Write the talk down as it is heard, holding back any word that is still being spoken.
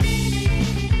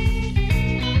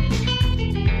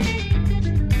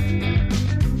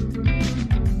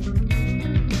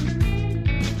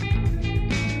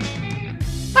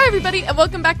everybody, and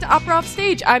welcome back to Opera Off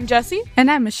Stage. I'm Jessie. And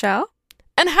I'm Michelle.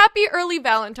 And happy early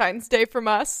Valentine's Day from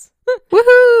us.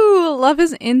 Woohoo! Love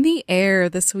is in the air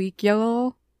this week,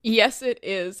 y'all. Yes, it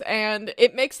is. And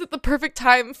it makes it the perfect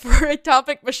time for a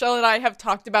topic Michelle and I have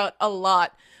talked about a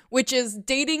lot, which is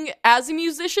dating as a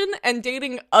musician and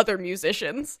dating other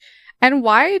musicians. And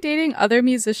why dating other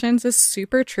musicians is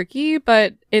super tricky,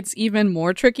 but it's even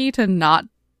more tricky to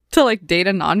date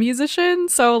a non-musician.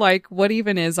 So, what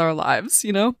even is our lives,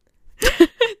 you know?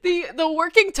 The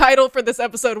working title for this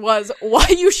episode was Why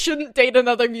You Shouldn't Date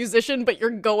Another Musician, But You're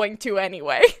Going to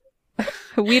Anyway.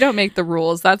 We don't make the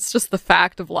rules. That's just the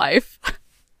fact of life.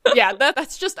 Yeah,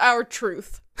 that's just our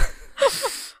truth.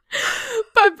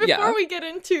 But before we get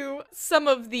into some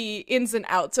of the ins and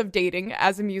outs of dating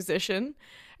as a musician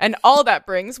and all that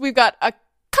brings, we've got a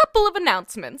couple of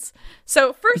announcements.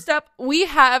 So first up, we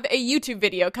have a YouTube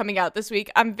video coming out this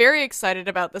week. I'm very excited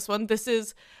about this one. This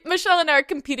is Michelle and I are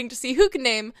competing to see who can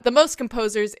name the most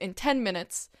composers in 10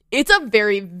 minutes. It's a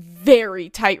very, very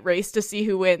tight race to see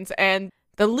who wins, and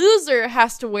the loser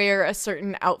has to wear a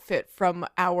certain outfit from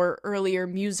our earlier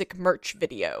music merch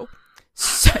video.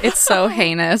 It's so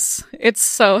heinous. It's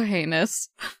so heinous.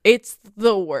 It's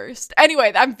the worst.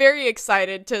 Anyway, I'm very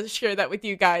excited to share that with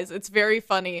you guys. It's very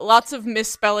funny. Lots of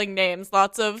misspelling names,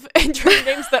 lots of entering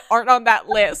names that aren't on that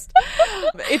list.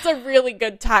 It's a really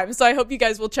good time. So I hope you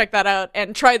guys will check that out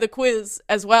and try the quiz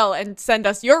as well and send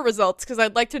us your results, because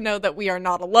I'd like to know that we are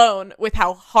not alone with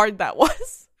how hard that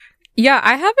was. Yeah,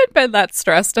 I haven't been that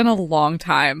stressed in a long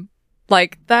time.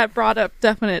 That brought up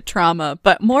definite trauma.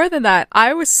 But more than that,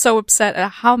 I was so upset at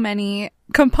how many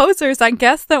composers I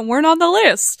guessed that weren't on the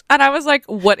list. And I was like,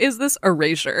 what is this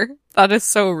erasure? That is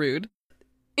so rude.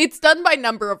 It's done by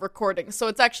number of recordings, so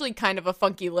it's actually kind of a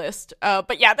funky list.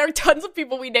 But yeah, there are tons of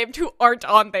people we named who aren't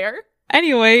on there.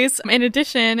 Anyways, in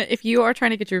addition, if you are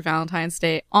trying to get your Valentine's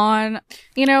Day on,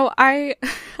 I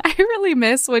really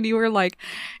miss when you were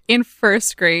in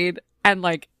first grade and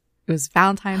it was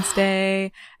Valentine's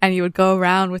Day, and you would go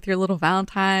around with your little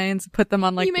Valentines, put them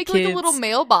on you make a little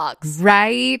mailbox,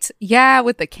 right? Yeah,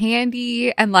 with the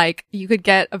candy, and you could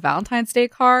get a Valentine's Day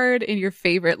card in your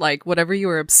favorite whatever you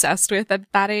were obsessed with at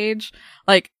that age.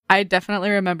 I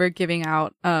definitely remember giving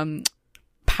out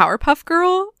Powerpuff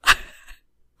Girl,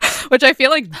 which I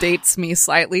feel dates me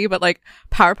slightly, but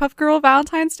Powerpuff Girl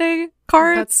Valentine's Day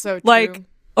cards. That's so true.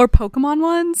 Or Pokemon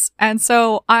ones. And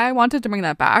so I wanted to bring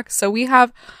that back. So we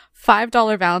have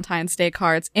 $5 Valentine's Day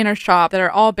cards in our shop that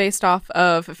are all based off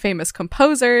of famous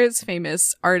composers,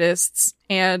 famous artists,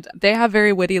 and they have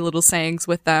very witty little sayings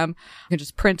with them. You can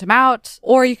just print them out,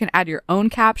 or you can add your own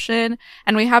caption.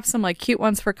 And we have some cute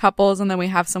ones for couples, and then we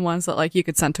have some ones that you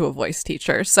could send to a voice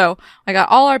teacher. So I got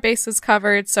all our bases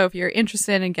covered. So if you're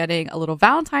interested in getting a little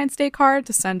Valentine's Day card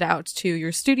to send out to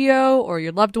your studio or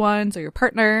your loved ones or your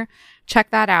partner,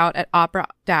 check that out at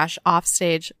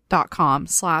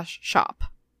opera-offstage.com/shop.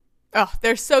 Oh,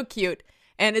 they're so cute.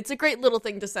 And it's a great little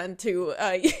thing to send to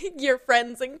your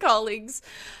friends and colleagues.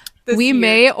 We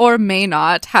may or may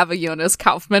not have a Jonas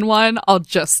Kaufman one. I'll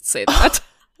just say that.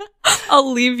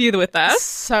 I'll leave you with that.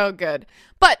 So good.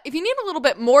 But if you need a little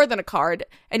bit more than a card,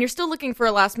 and you're still looking for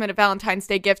a last-minute Valentine's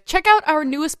Day gift, check out our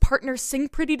newest partner, Sing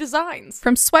Pretty Designs.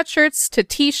 From sweatshirts to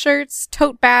t-shirts,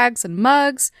 tote bags, and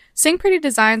mugs, Sing Pretty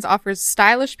Designs offers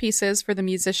stylish pieces for the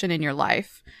musician in your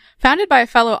life. Founded by a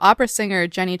fellow opera singer,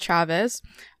 Jenny Chavez,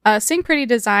 Sing Pretty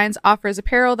Designs offers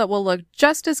apparel that will look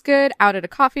just as good out at a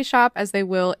coffee shop as they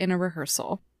will in a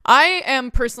rehearsal. I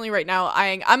am personally right now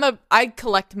I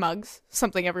collect mugs,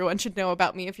 something everyone should know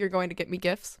about me if you're going to get me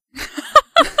gifts.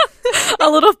 A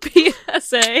little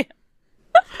PSA.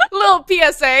 Little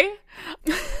PSA.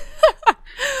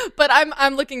 But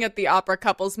I'm looking at the opera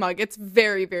couples mug. It's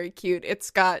very, very cute.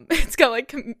 It's got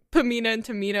Pamina and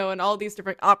Tamino and all these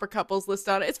different opera couples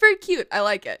listed on it. It's very cute. I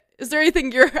like it. Is there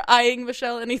anything you're eyeing,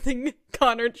 Michelle? Anything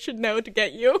Connor should know to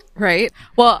get you? Right.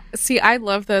 Well, see, I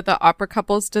love the opera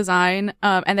couples design.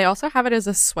 And they also have it as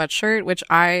a sweatshirt, which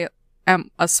I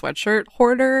am a sweatshirt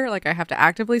hoarder. I have to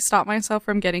actively stop myself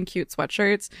from getting cute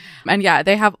sweatshirts. And yeah,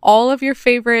 they have all of your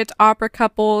favorite opera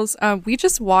couples. We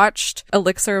just watched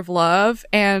Elixir of Love,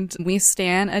 and we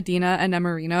stan Adina and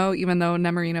Nemorino, even though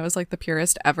Nemorino is the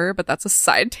purest ever, but that's a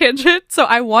side tangent. So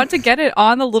I want to get it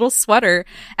on the little sweater.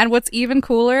 And what's even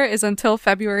cooler is until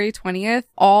February 20th,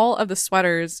 all of the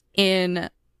sweaters in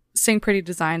Sing Pretty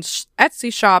Designs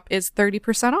Etsy shop is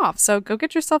 30% off. So go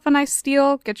get yourself a nice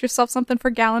steal, get yourself something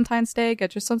for Galentine's Day,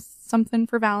 get yourself something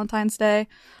for Valentine's Day,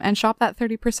 and shop that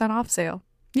 30% off sale.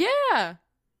 Yeah.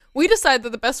 We decided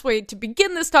that the best way to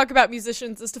begin this talk about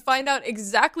musicians is to find out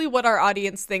exactly what our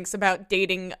audience thinks about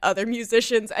dating other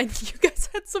musicians, and you guys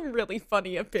had some really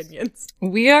funny opinions.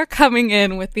 We are coming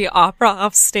in with the Opera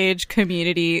Offstage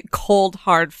community cold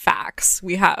hard facts.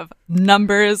 We have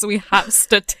numbers, we have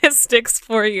statistics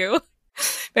for you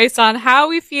based on how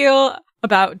we feel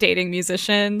about dating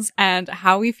musicians and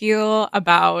how we feel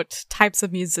about types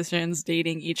of musicians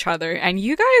dating each other. And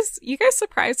you guys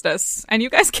surprised us, and you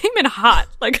guys came in hot.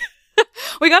 Like,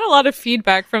 we got a lot of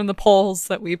feedback from the polls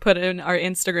that we put in our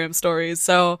Instagram stories.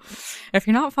 So if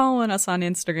you're not following us on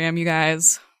Instagram, you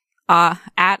guys,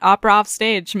 at Opera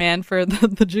Offstage, man, for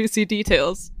the juicy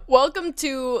details. Welcome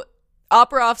to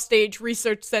Opera Offstage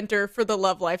Research Center for the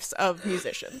Love Lives of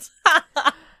Musicians.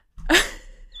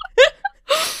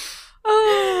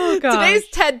 Oh, gosh. Today's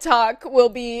TED Talk will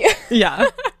be... Yeah,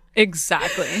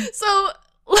 exactly. So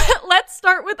let's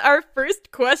start with our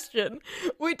first question,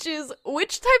 which is,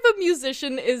 which type of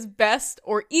musician is best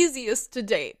or easiest to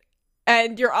date?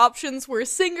 And your options were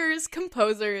singers,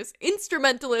 composers,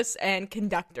 instrumentalists, and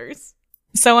conductors.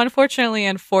 So unfortunately,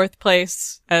 in fourth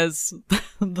place as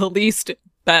the least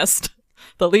best,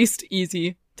 the least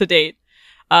easy to date,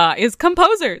 is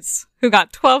composers, who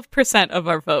got 12% of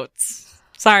our votes.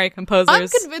 Sorry, composers. I'm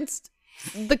convinced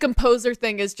the composer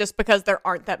thing is just because there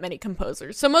aren't that many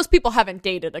composers. So most people haven't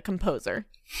dated a composer.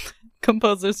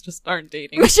 Composers just aren't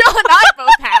dating. Michelle and I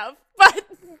both have,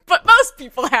 but most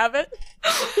people haven't.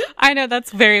 I know,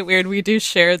 that's very weird. We do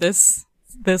share this.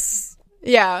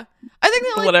 Yeah. I think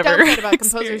the only Whatever downside about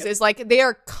composers experience. is, like, they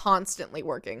are constantly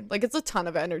working. Like, it's a ton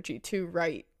of energy to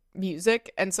write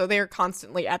music, and so they are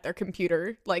constantly at their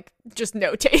computer, like, just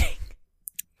notating.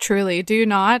 Truly, do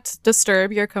not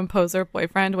disturb your composer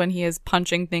boyfriend when he is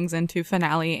punching things into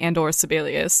Finale and or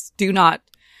Sibelius. Do not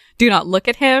look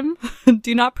at him.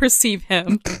 Do not perceive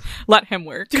him. Let him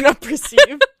work. Do not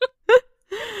perceive.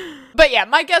 But yeah,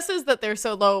 my guess is that they're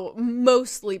so low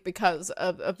mostly because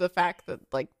of the fact that,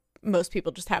 like, most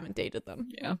people just haven't dated them.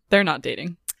 Yeah, they're not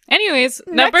dating. Anyways,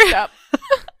 Next up.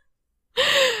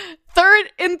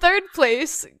 In third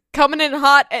place, coming in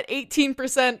hot at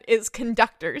 18%, is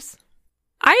conductors.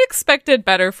 I expected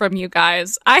better from you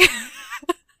guys. I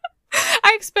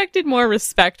expected more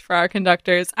respect for our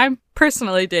conductors. I'm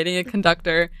personally dating a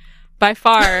conductor. By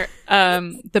far,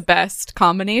 the best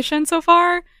combination so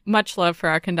far. Much love for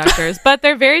our conductors. But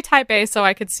they're very type A, so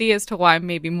I could see as to why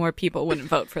maybe more people wouldn't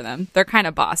vote for them. They're kind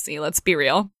of bossy, let's be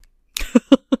real.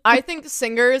 I think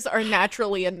singers are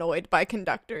naturally annoyed by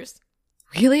conductors.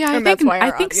 Really? I And that's why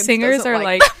our think audience singers doesn't are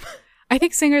like like... I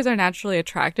think singers are naturally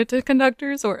attracted to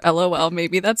conductors, or LOL,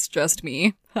 maybe that's just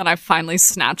me. And I finally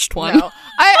snatched one. No.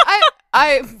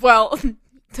 Well,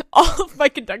 all of my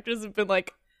conductors have been,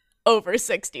 like, over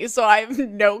 60, so I have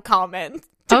no comment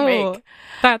to make.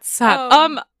 That's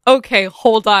sad. Okay,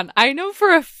 hold on. I know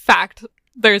for a fact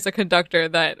there's a conductor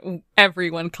that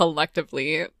everyone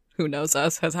collectively who knows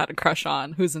us has had a crush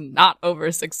on who's not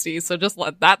over 60, so just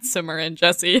let that simmer in,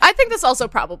 Jesse. I think this also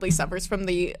probably suffers from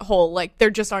the whole, like,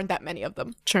 there just aren't that many of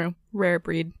them. True. Rare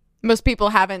breed. Most people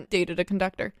haven't dated a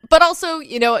conductor. But also,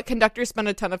 you know, conductors spend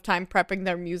a ton of time prepping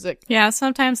their music. Yeah,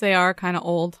 sometimes they are kind of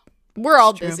old. We're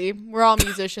all True. busy. We're all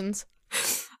musicians.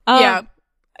 Yeah.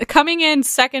 Coming in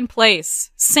second place,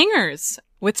 singers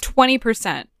with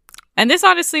 20%. And this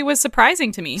honestly was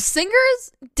surprising to me.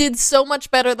 Singers did so much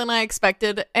better than I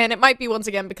expected, and it might be once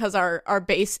again because our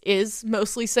base is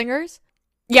mostly singers.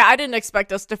 Yeah, I didn't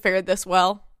expect us to fare this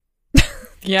well.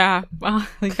 Yeah, well,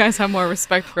 you guys have more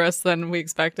respect for us than we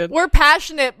expected. We're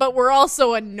passionate, but we're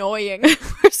also annoying.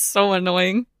 We're so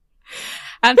annoying.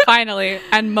 And finally,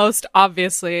 and most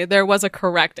obviously, there was a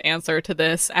correct answer to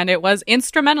this, and it was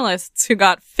instrumentalists who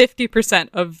got 50%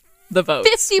 of the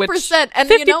votes. 50%. And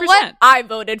 50%. You know what? I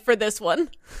voted for this one.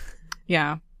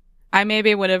 Yeah. I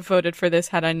maybe would have voted for this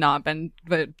had I not been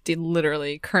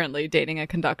literally currently dating a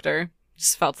conductor.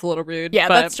 Just felt a little rude. Yeah,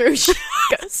 but that's true.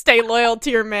 Stay loyal to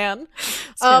your man.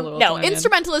 loyal No, to my man.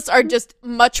 instrumentalists are just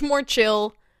much more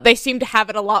chill. They seem to have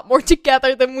it a lot more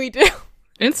together than we do.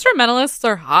 Instrumentalists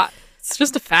are hot. It's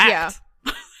just a fact.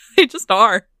 Yeah. They just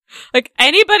are. Like,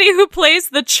 anybody who plays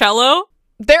the cello.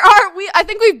 I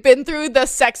think we've been through the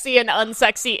sexy and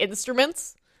unsexy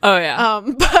instruments. Oh, yeah.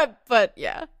 But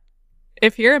yeah.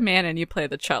 If you're a man and you play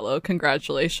the cello,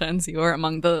 congratulations. You are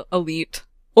among the elite.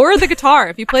 Or the guitar.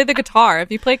 If you play the guitar. If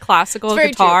you play classical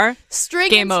guitar. True. String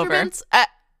game instruments.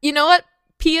 You know what?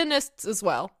 Pianists as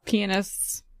well.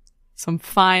 Pianists. Some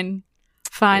fine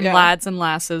lads and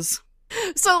lasses.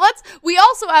 So we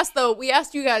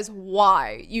asked you guys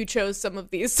why you chose some of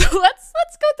these. So let's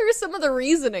go through some of the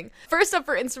reasoning. First up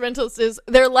for instrumentalists is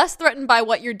they're less threatened by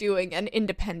what you're doing and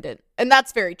independent. And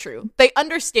that's very true. They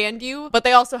understand you, but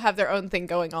they also have their own thing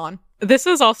going on. This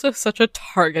is also such a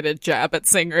targeted jab at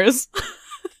singers.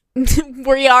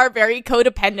 We are very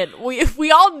codependent.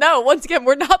 We all know, once again,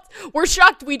 we're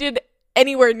shocked we did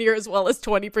anywhere near as well as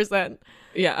 20%.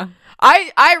 Yeah.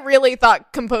 I really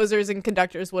thought composers and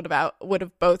conductors would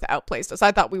have both outplaced us.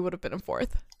 I thought we would have been in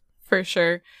fourth. For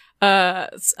sure. A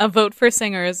vote for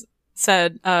singers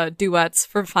said duets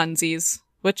for funsies,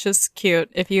 which is cute.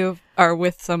 If you are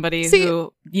with somebody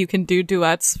who you can do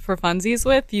duets for funsies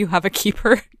with, you have a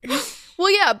keeper. Well,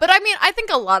 yeah, but I mean, I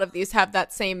think a lot of these have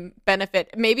that same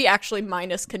benefit. Maybe actually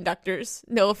minus conductors.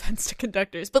 No offense to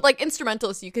conductors, but like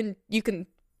instrumentalists, you can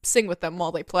sing with them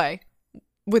while they play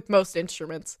with most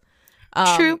instruments.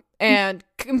 True. And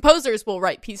composers will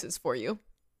write pieces for you.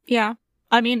 Yeah.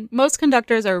 I mean, most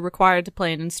conductors are required to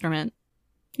play an instrument.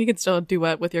 You can still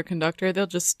duet with your conductor. They'll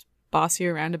just boss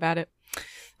you around about it.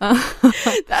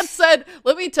 That said,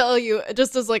 let me tell you,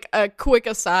 just as like a quick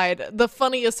aside, the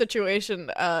funniest situation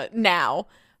now,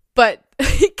 but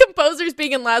composers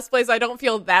being in last place, I don't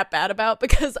feel that bad about,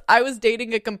 because I was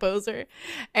dating a composer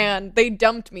and they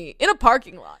dumped me in a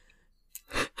parking lot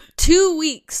 2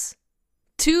 weeks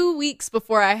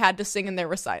before I had to sing in their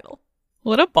recital.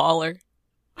 What a baller.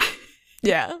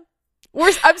 Yeah.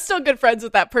 I'm still good friends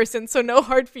with that person, so no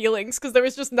hard feelings, because there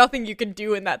was just nothing you could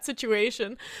do in that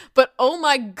situation. But oh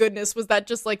my goodness, was that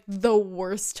just like the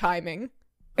worst timing.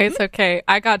 It's okay.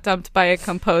 I got dumped by a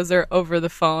composer over the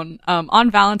phone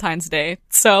on Valentine's Day,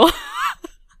 so...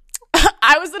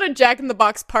 I was in a Jack in the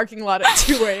Box parking lot at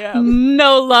 2 a.m.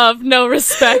 No love, no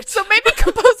respect. So maybe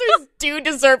composers do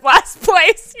deserve last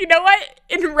place. You know what?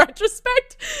 In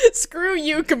retrospect, screw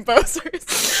you,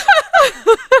 composers.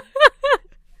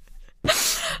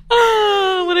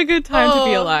 Oh, what a good time to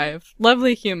be alive.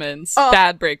 Lovely humans.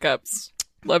 Bad breakups.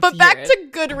 Love but to back hear to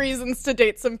good reasons to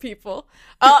date some people.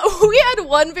 We had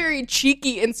one very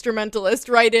cheeky instrumentalist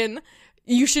write in,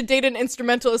 you should date an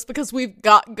instrumentalist because we've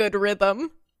got good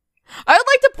rhythm. I would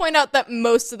like to point out that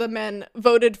most of the men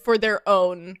voted for their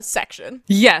own section.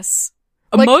 Yes.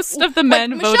 Like, most of the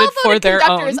men Michelle voted for their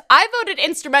conductors. own. I voted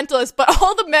instrumentalist, but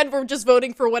all the men were just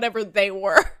voting for whatever they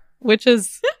were. Which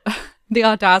is... the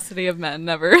audacity of men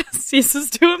never ceases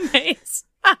to amaze.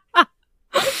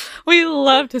 We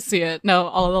love to see it. No,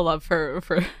 all the love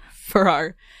for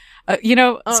our...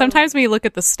 sometimes we look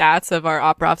at the stats of our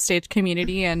opera offstage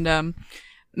community, and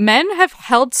men have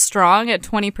held strong at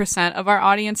 20% of our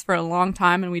audience for a long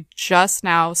time, and we just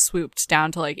now swooped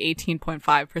down to like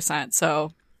 18.5%.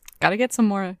 So, gotta get some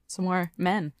more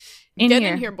men Get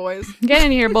in here, boys. Get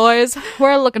in here, boys.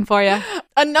 We're looking for you.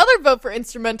 Another vote for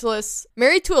instrumentalists,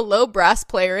 married to a low brass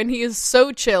player, and he is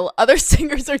so chill. Other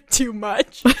singers are too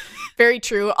much. Very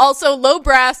true. Also, low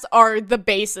brass are the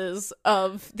bases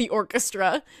of the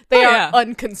orchestra. They are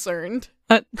unconcerned.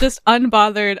 Just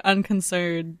unbothered,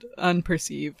 unconcerned,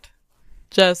 unperceived.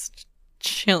 Just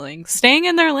chilling. Staying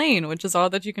in their lane, which is all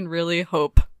that you can really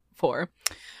hope for.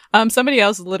 Somebody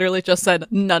else literally just said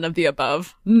none of the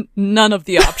above, none of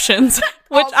the options,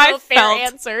 which I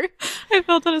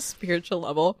felt on a spiritual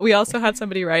level. We also had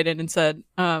somebody write in and said,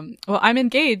 well, I'm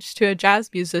engaged to a jazz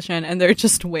musician and they're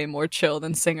just way more chill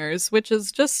than singers, which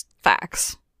is just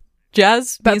facts.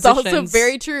 That's also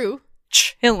very true.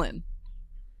 Chillin'.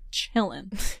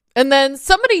 And then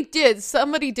somebody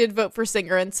did vote for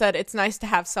singer and said it's nice to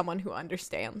have someone who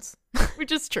understands,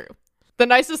 which is true. The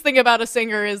nicest thing about a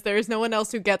singer is there's no one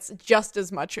else who gets just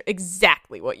as much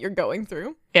exactly what you're going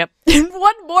through. Yep. And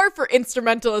one more for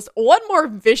instrumentalists, one more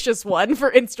vicious one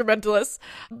for instrumentalists.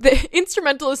 The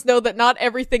instrumentalists know that not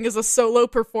everything is a solo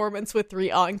performance with 3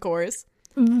 encores.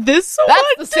 That's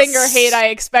the singer hate I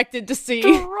expected to see.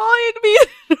 Destroyed me.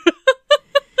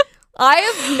 I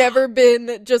have never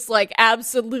been just like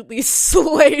absolutely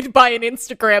slayed by an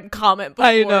Instagram comment before,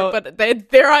 I know. But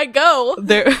there I go.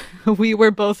 We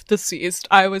were both deceased.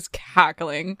 I was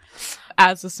cackling.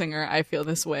 As a singer, I feel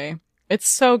this way. It's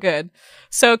so good.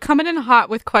 So coming in hot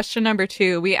with question number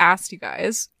 2, we asked you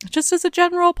guys, just as a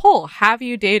general poll, have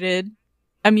you dated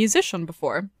a musician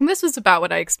before? And this was about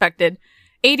what I expected.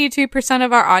 82%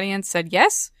 of our audience said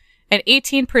yes, and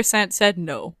 18% said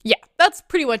no. Yeah, that's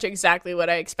pretty much exactly what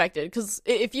I expected. Because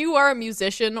if you are a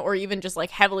musician or even just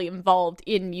like heavily involved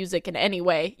in music in any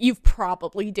way, you've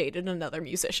probably dated another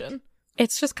musician.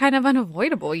 It's just kind of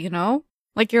unavoidable, you know?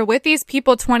 Like, you're with these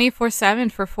people 24/7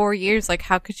 for 4 years. Like,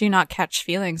 how could you not catch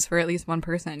feelings for at least one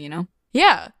person, you know?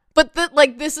 Yeah. But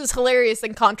this is hilarious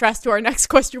in contrast to our next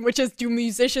question, which is, do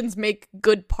musicians make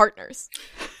good partners?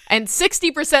 And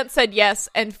 60% said yes,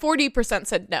 and 40%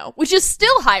 said no, which is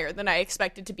still higher than I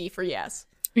expected to be for yes.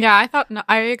 Yeah,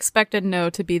 I expected no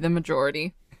to be the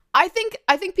majority. I think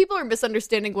people are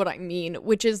misunderstanding what I mean,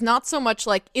 which is not so much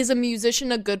like, is a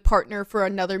musician a good partner for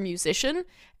another musician?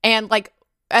 And like,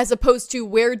 as opposed to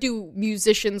where do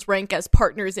musicians rank as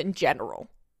partners in general?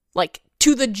 Like,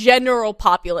 to the general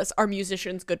populace, are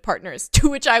musicians good partners? To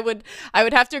which I would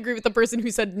have to agree with the person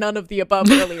who said none of the above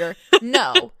earlier.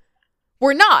 No,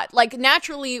 we're not. Like,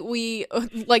 naturally, we,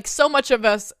 like, so much of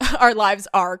us, our lives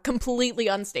are completely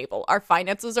unstable. Our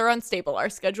finances are unstable. Our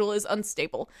schedule is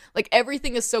unstable. Like,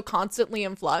 everything is so constantly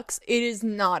in flux. It is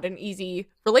not an easy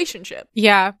relationship.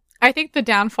 Yeah. I think the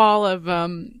downfall of,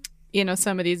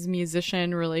 some of these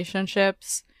musician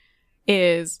relationships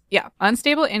is,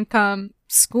 unstable income.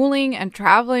 Schooling and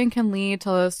traveling can lead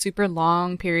to super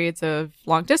long periods of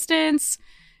long distance.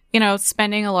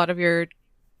 Spending a lot of your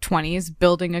 20s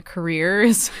building a career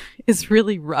is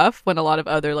really rough when a lot of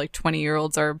other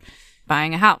 20-year-olds are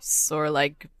buying a house or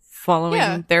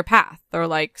following their path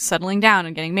or settling down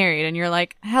and getting married, and you're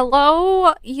like,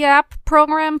 hello, yep,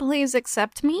 program, please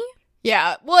accept me.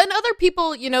 Yeah, well, and other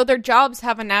people, their jobs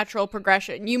have a natural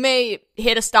progression. You may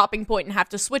hit a stopping point and have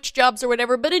to switch jobs or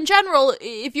whatever, but in general,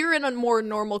 if you're in a more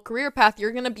normal career path,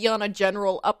 you're going to be on a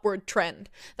general upward trend.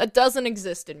 That doesn't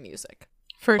exist in music.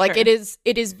 For sure.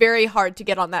 It is very hard to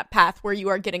get on that path where you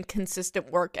are getting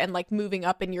consistent work and moving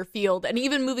up in your field. And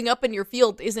even moving up in your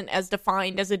field isn't as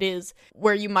defined as it is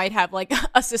where you might have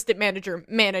assistant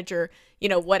manager,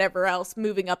 whatever else,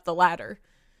 moving up the ladder.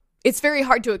 It's very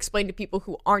hard to explain to people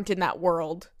who aren't in that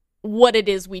world what it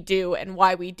is we do and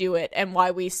why we do it and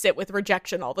why we sit with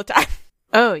rejection all the time.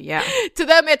 Oh, yeah. To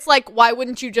them, it's why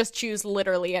wouldn't you just choose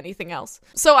literally anything else?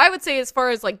 So I would say as far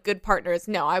as good partners,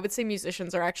 no, I would say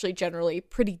musicians are actually generally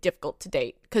pretty difficult to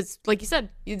date because, like you said,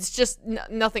 it's just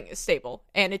nothing is stable.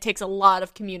 And it takes a lot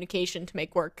of communication to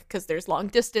make work because there's long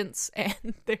distance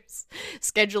and there's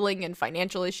scheduling and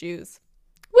financial issues.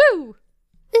 Woo!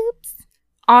 Oops.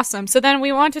 Awesome. So then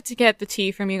we wanted to get the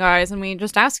tea from you guys, and we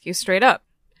just ask you straight up.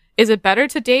 Is it better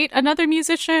to date another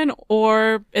musician,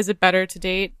 or is it better to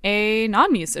date a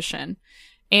non-musician?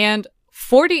 And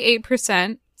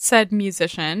 48% said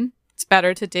musician. It's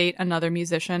better to date another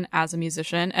musician as a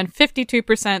musician. And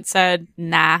 52% said,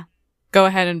 nah, go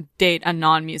ahead and date a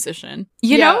non-musician.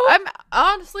 You know?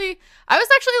 I was actually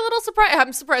a little surprised.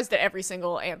 I'm surprised at every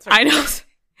single answer. I know.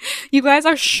 You guys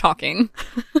are shocking.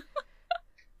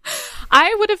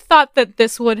 I would have thought that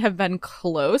this would have been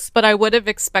close, but I would have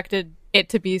expected it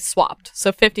to be swapped.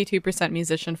 So 52%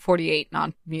 musician, 48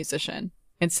 non-musician,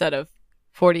 instead of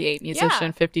 48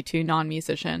 musician, 52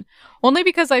 non-musician. Only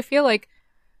because I feel like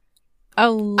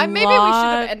maybe we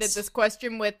should have ended this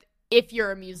question with, if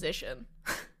you're a musician.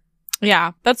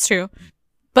 Yeah, that's true.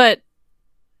 But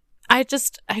I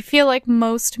feel like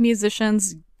most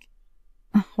musicians,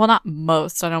 well, not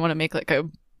most, I don't want to make a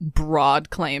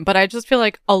broad claim, but I just feel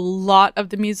like a lot of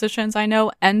the musicians I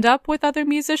know end up with other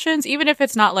musicians, even if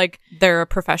it's not they're a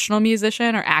professional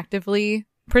musician or actively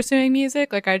pursuing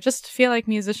music. I just feel like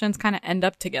musicians kind of end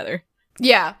up together.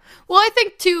 Yeah. Well, I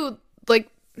think too,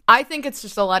 I think it's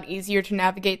just a lot easier to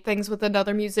navigate things with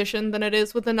another musician than it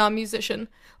is with a non-musician.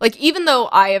 Even though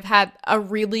I have had a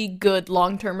really good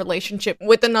long-term relationship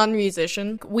with a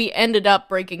non-musician, we ended up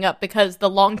breaking up because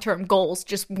the long-term goals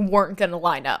just weren't going to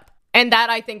line up. And that,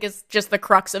 I think, is just the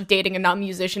crux of dating a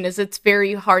non-musician, is it's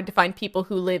very hard to find people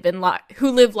who live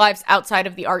lives outside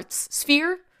of the arts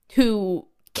sphere who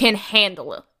can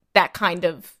handle that kind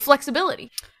of flexibility.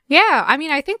 Yeah,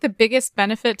 I think the biggest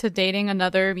benefit to dating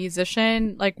another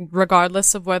musician,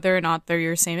 regardless of whether or not they're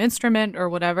your same instrument or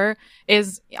whatever,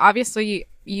 is obviously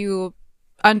you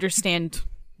understand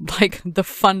the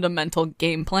fundamental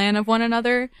game plan of one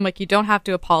another. You don't have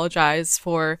to apologize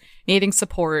for needing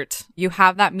support. You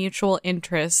have that mutual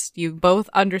interest. You both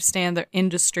understand the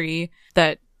industry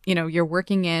that, you're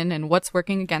working in and what's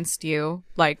working against you.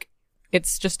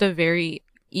 It's just a very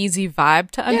easy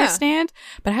vibe to understand.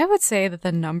 Yeah. But I would say that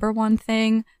the number one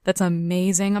thing that's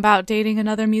amazing about dating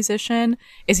another musician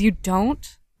is you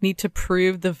don't need to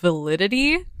prove the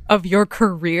validity of your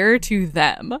career to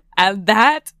them. And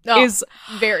that is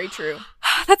very true.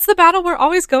 That's the battle we're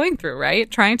always going through, right?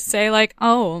 Trying to say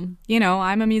I'm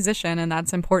a musician and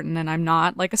that's important, and I'm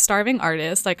not a starving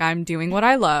artist. I'm doing what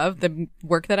I love. The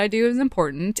work that I do is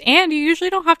important. And you usually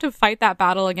don't have to fight that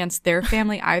battle against their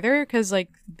family either, because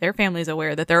their family's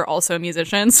aware that they're also a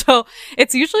musician. So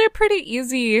it's usually a pretty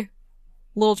easy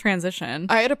little transition.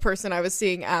 I had a person I was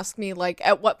seeing ask me,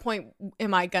 at what point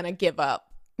am I gonna give up?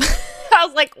 I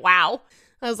was like, wow.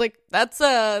 I was like, that's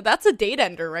a date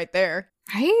ender right there.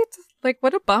 Right?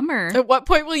 What a bummer. At what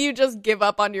point will you just give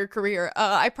up on your career?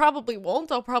 I probably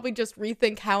won't. I'll probably just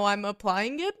rethink how I'm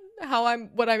applying it,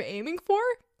 what I'm aiming for.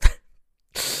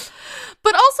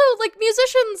 But also, like,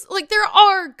 musicians, like, there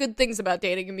are good things about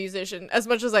dating a musician, as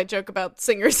much as I joke about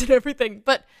singers and everything.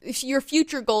 But if your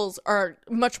future goals are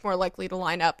much more likely to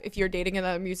line up if you're dating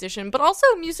another musician. But also,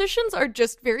 musicians are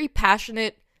just very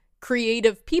passionate,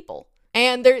 creative people.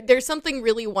 And there's something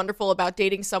really wonderful about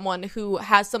dating someone who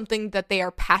has something that they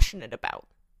are passionate about.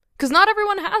 Because not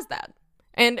everyone has that.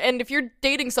 And if you're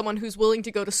dating someone who's willing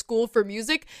to go to school for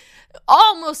music,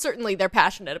 almost certainly they're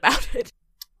passionate about it.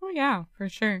 Oh yeah, for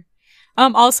sure.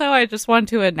 Also, I just want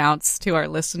to announce to our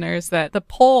listeners that the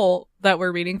poll that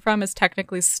we're reading from is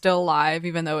technically still live,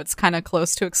 even though it's kind of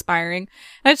close to expiring.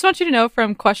 And I just want you to know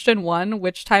from question 1,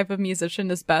 which type of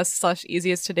musician is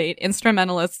best/easiest to date.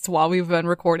 Instrumentalists, while we've been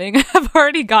recording, have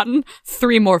already gotten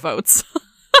 3 more votes.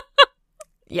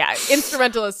 Yeah,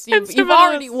 instrumentalists, you've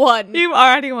already won. You've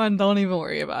already won. Don't even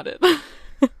worry about it.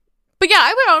 But yeah,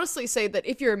 I would honestly say that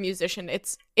if you're a musician,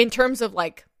 it's, in terms of,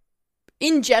 like,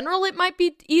 in general, it might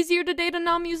be easier to date a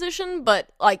non-musician, but,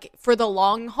 like, for the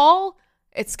long haul,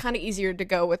 it's kind of easier to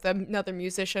go with another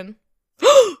musician.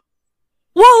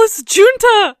 Wallace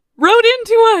Junta wrote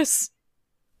into us!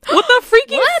 What the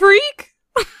freaking freak?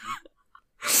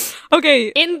 Okay.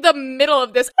 In the middle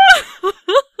of this.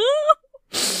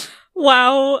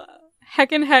 Wow.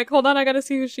 Heck and heck. Hold on, I gotta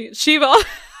see who Shiva.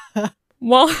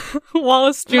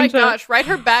 Wallace Junta. Oh my gosh, write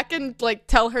her back and, like,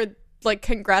 tell her, like,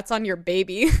 congrats on your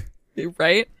baby.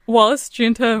 Right? Wallace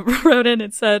Junta wrote in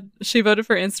and said she voted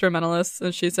for instrumentalists,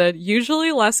 and she said,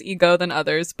 usually less ego than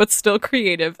others, but still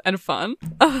creative and fun.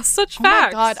 Such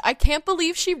facts. Oh my god, I can't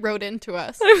believe she wrote into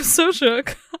us. I'm so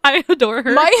shook. I adore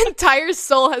her. My entire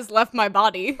soul has left my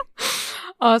body.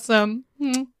 Awesome.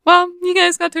 Well, you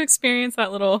guys got to experience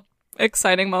that little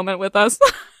exciting moment with us.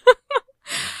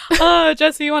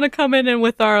 Jesse, you want to come in and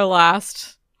with our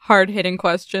last hard-hitting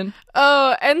question?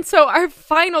 Oh, and so our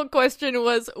final question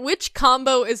was, which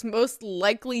combo is most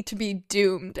likely to be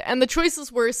doomed? And the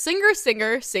choices were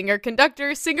singer-singer,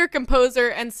 singer-conductor, singer-composer,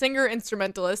 and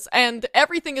singer-instrumentalist. And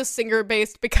everything is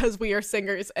singer-based because we are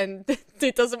singers, and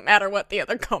it doesn't matter what the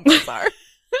other combos are.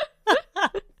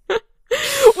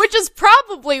 Which is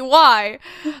probably why.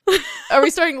 Are we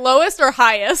starting lowest or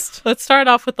highest? Let's start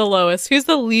off with the lowest. Who's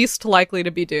the least likely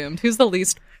to be doomed? Who's the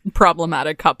least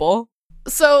problematic couple?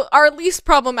 So our least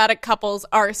problematic couples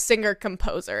are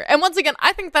singer-composer. And once again,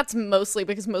 I think that's mostly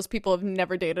because most people have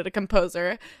never dated a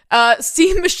composer.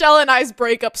 See Michelle and I's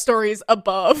breakup stories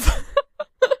above.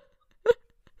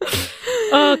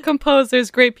 Composers,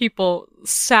 great people.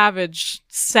 Savage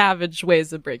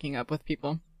ways of breaking up with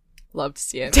people. Love to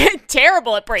see it.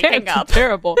 Terrible at breaking up.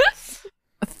 Terrible.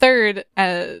 Third,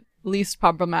 least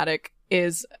problematic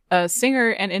is singer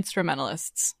and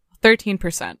instrumentalists.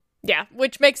 13%. Yeah,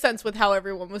 which makes sense with how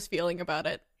everyone was feeling about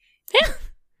it.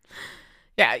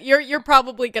 Yeah, you're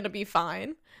probably gonna be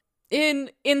fine.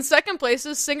 In second place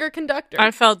is singer-conductor.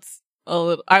 I felt a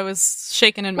little. I was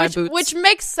shaking in my boots, which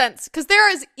makes sense because there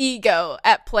is ego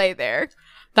at play there.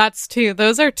 That's two.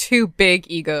 Those are 2 big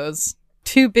egos.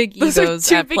 2 big egos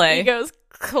Those are 2 at big play. Egos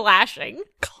clashing.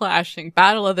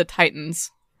 Battle of the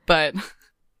Titans. But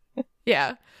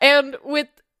yeah, and with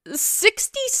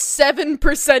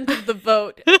 67% of the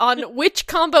vote on which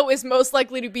combo is most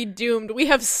likely to be doomed, we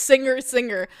have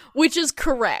singer-singer, which is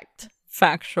correct.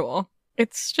 Factual.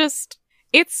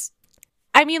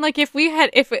 I mean, like, if we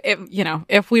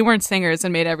weren't singers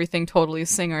and made everything totally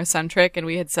singer-centric and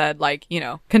we had said, like,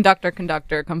 conductor,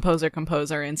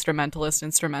 composer,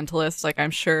 instrumentalist, like,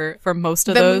 I'm sure for most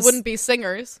of then those... we wouldn't be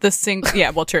singers.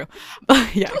 Yeah, well, true.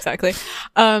 Yeah, exactly.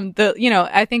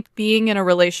 I think being in a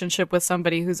relationship with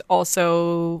somebody who's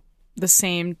also the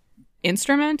same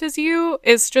instrument as you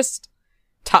is just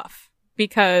tough.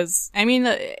 Because, I mean,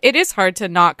 it is hard to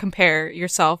not compare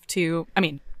yourself to... I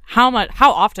mean... How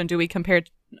often do we compare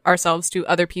ourselves to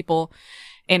other people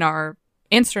in our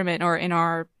instrument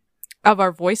or of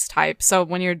our voice type? So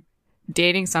when you're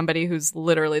dating somebody who's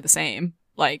literally the same,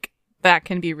 like, that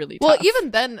can be really tough. Well,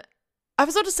 even then, I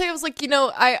was about to say, I was like,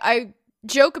 I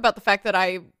joke about the fact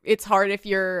that it's hard if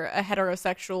you're a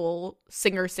heterosexual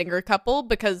singer-singer couple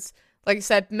because, like I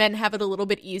said, men have it a little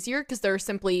bit easier because there are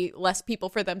simply less people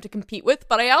for them to compete with.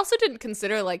 But I also didn't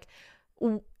consider, like,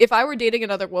 if I were dating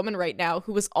another woman right now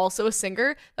who was also a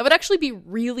singer, that would actually be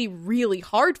really, really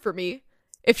hard for me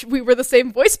if we were the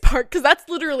same voice part, because that's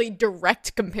literally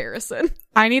direct comparison.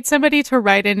 I need somebody to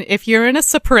write in, if you're in a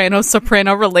soprano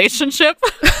relationship.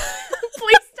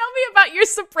 Please tell me about your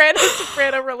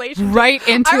soprano relationship. Write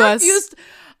into us.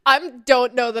 I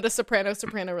don't know that a soprano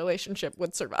relationship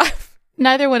would survive.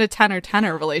 Neither would a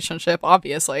tenor relationship,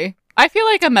 obviously. I feel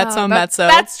like a mezzo.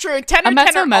 That's true. Tenor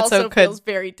also feels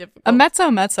very difficult. A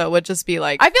mezzo would just be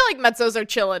like... I feel like mezzos are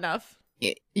chill enough.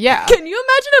 Yeah. Can you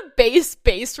imagine a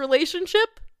base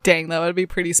relationship? Dang, that would be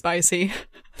pretty spicy.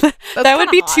 That's that would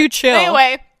be hot. too chill.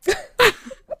 Anyway.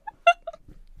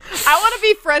 I want to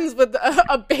be friends with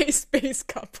a base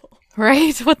couple.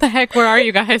 Right? What the heck? Where are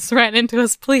you guys? Write into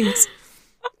us, please.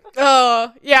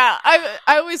 Oh, yeah.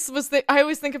 I always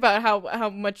think about how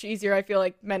much easier I feel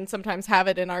like men sometimes have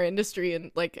it in our industry,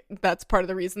 and like that's part of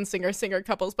the reason singer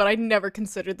couples, but I never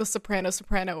considered the soprano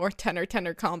or tenor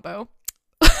combo.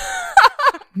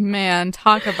 Man,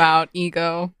 talk about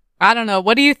ego. I don't know.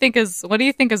 What do you think is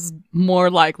more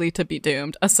likely to be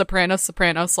doomed? A soprano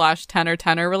 /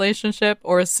 tenor relationship,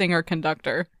 or a singer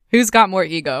conductor? Who's got more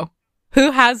ego?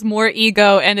 Who has more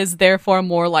ego and is therefore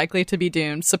more likely to be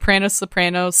doomed? Soprano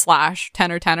 /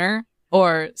 tenor,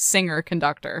 or singer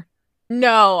conductor?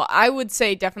 No, I would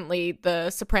say definitely the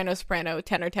soprano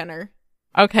tenor.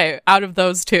 Okay, out of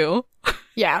those two.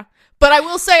 Yeah. But I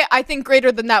will say I think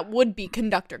greater than that would be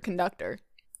conductor.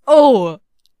 Oh,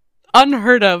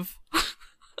 unheard of.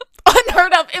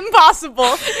 Unheard of.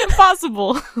 Impossible.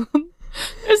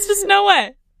 There's just no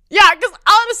way. Yeah, because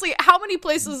honestly, how many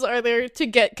places are there to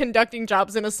get conducting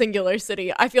jobs in a singular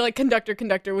city? I feel like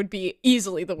conductor would be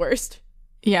easily the worst.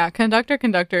 Yeah,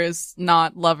 conductor is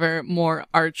not lover, more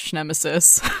arch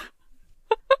nemesis.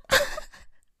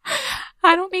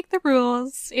 I don't make the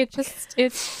rules.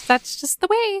 That's just the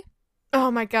way. Oh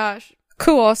my gosh.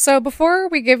 Cool. So before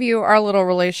we give you our little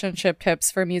relationship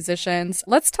tips for musicians,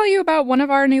 let's tell you about one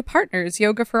of our new partners,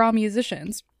 Yoga for All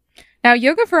Musicians. Now,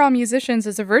 Yoga for All Musicians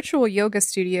is a virtual yoga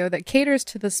studio that caters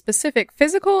to the specific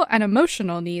physical and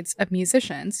emotional needs of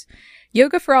musicians.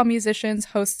 Yoga for All Musicians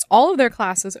hosts all of their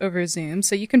classes over Zoom,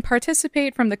 so you can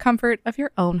participate from the comfort of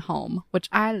your own home, which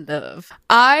I love.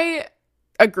 I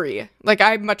agree. Like,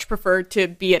 I much prefer to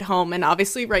be at home, and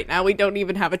obviously right now we don't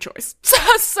even have a choice.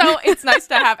 So it's nice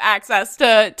to have access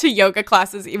to yoga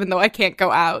classes, even though I can't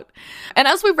go out. And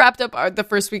as we've wrapped up the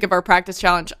first week of our practice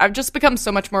challenge, I've just become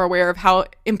so much more aware of how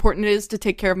important it is to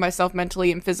take care of myself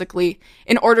mentally and physically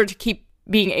in order to keep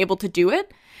being able to do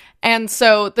it. And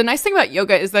so the nice thing about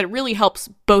yoga is that it really helps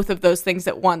both of those things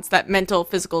at once, that mental,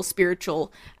 physical,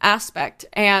 spiritual aspect.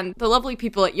 And the lovely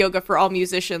people at Yoga for All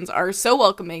Musicians are so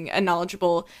welcoming and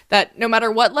knowledgeable that no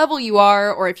matter what level you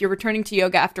are, or if you're returning to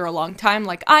yoga after a long time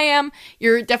like I am,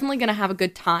 you're definitely going to have a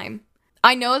good time.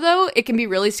 I know, though, it can be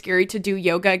really scary to do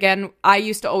yoga again. I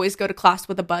used to always go to class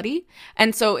with a buddy.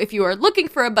 And so if you are looking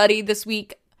for a buddy this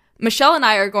week, Michelle and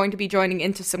I are going to be joining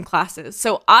into some classes.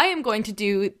 So I am going to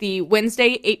do the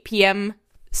Wednesday 8 p.m.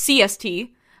 CST,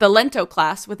 the Lento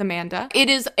class with Amanda. It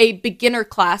is a beginner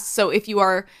class, so if you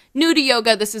are new to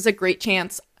yoga, this is a great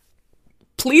chance.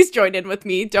 Please join in with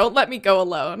me. Don't let me go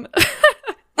alone.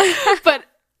 But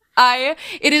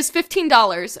it is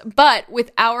 $15, but with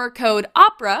our code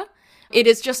OPERA, it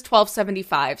is just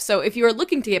 $12.75. So if you are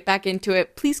looking to get back into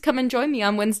it, please come and join me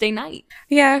on Wednesday night.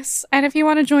 Yes, and if you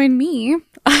want to join me,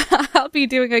 I'll be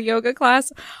doing a yoga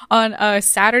class on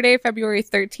Saturday, February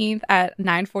 13th at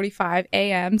 9:45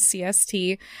 a.m.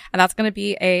 CST, and that's going to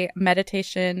be a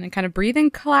meditation and kind of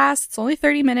breathing class. It's only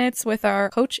 30 minutes with our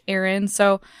coach, Erin,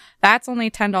 so that's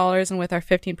only $10, and with our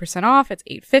 15% off, it's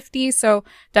 $8.50, so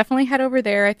definitely head over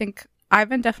there. I think I've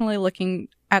been definitely looking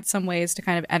at some ways to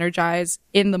kind of energize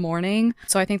in the morning.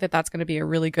 So I think that that's going to be a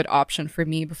really good option for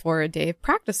me before a day of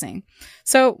practicing.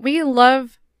 So we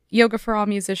love Yoga for All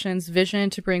Musicians' vision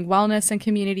to bring wellness and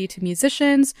community to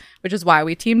musicians, which is why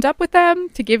we teamed up with them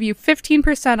to give you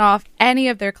 15% off any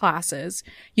of their classes.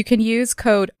 You can use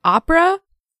code OPERA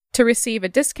to receive a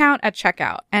discount at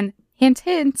checkout. And hint,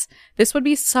 hint, this would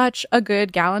be such a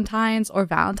good Galentine's or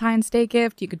Valentine's Day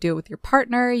gift. You could do it with your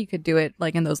partner. You could do it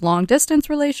like in those long distance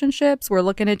relationships. We're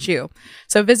looking at you.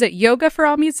 So visit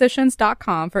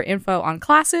yogaforallmusicians.com for info on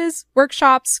classes,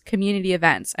 workshops, community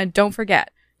events. And don't forget,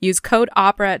 use code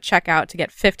OPERA at checkout to get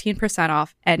 15%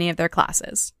 off any of their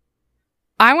classes.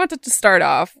 I wanted to start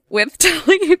off with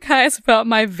telling you guys about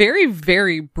my very,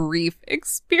 very brief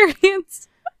experience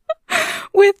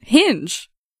with Hinge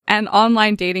and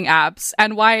online dating apps,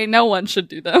 and why no one should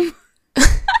do them.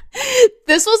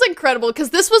 This was incredible, because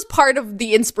this was part of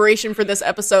the inspiration for this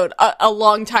episode a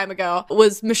long time ago,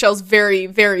 was Michelle's very,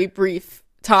 very brief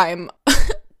time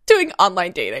doing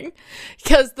online dating.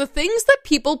 Because the things that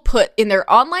people put in their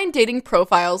online dating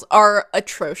profiles are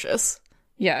atrocious.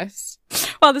 Yes.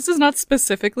 Well, this is not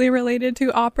specifically related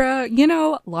to opera. You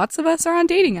know, lots of us are on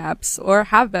dating apps or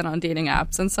have been on dating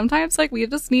apps. And sometimes, like, we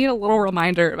just need a little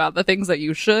reminder about the things that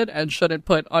you should and shouldn't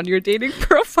put on your dating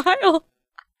profile.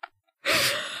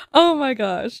 Oh my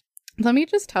gosh. Let me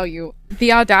just tell you,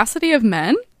 the audacity of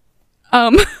men,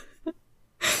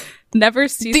 never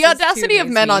ceases The audacity to of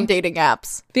amaze men me. on dating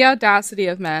apps. The audacity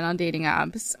of men on dating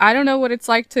apps. I don't know what it's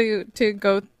like to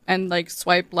go and like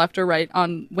swipe left or right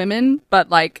on women, but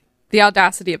like the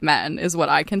audacity of men is what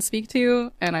I can speak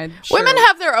to, and Women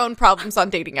have their own problems on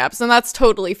dating apps, and that's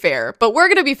totally fair. But we're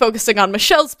going to be focusing on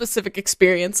Michelle's specific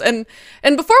experience, and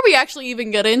before we actually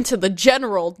even get into the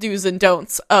general do's and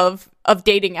don'ts of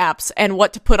dating apps and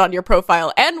what to put on your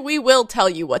profile, and we will tell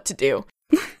you what to do.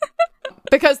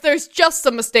 Because there's just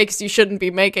some mistakes you shouldn't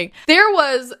be making. There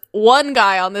was one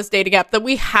guy on this dating app that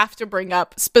we have to bring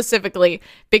up specifically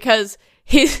because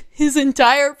his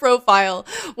entire profile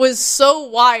was so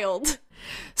wild.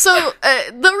 So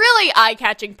the really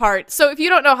eye-catching part, so if you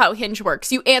don't know how Hinge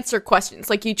works, you answer questions.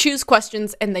 Like, you choose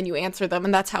questions and then you answer them,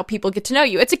 and that's how people get to know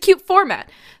you. It's a cute format.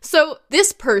 So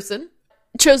this person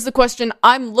chose the question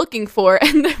I'm looking for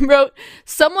and then wrote,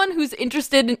 someone who's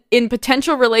interested in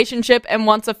potential relationship and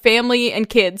wants a family and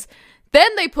kids.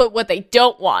 Then they put what they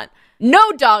don't want.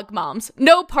 No dog moms,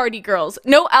 no party girls,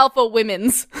 no alpha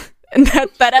women's. And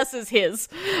that S is his.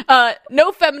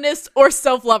 No feminists or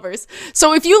self-lovers.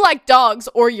 So if you like dogs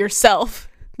or yourself,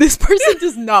 this person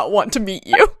does not want to meet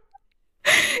you.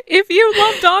 If you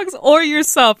love dogs or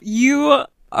yourself, you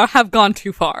have gone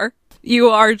too far. You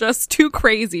are just too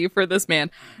crazy for this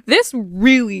man. This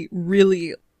really,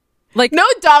 really, like... No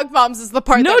dog moms is the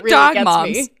part that really dog gets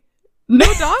moms. me. No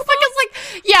dog moms? Because,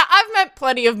 like, yeah, I've met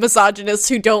plenty of misogynists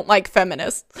who don't like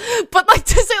feminists. But, like,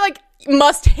 to say, like,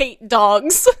 must hate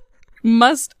dogs.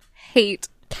 Must hate,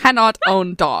 cannot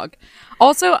own dog.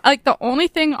 Also, like, the only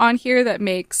thing on here that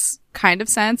makes kind of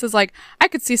sense is, like, I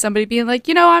could see somebody being like,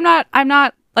 you know, I'm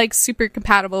not, like, super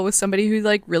compatible with somebody who,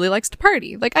 like, really likes to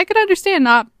party. Like, I could understand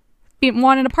not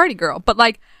wanting a party girl, but,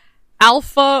 like,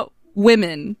 alpha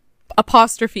women,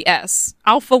 apostrophe S,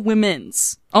 alpha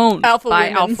women's, owned Alpha by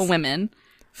women's. alpha women,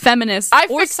 feminists, I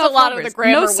or fixed a lot of the self-lovers.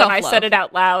 grammar No when I self-love. said it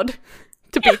out loud,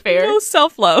 to be fair. No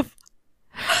self-love.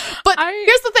 But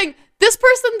here's the thing. This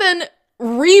person then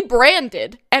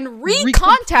rebranded and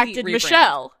recontacted Complete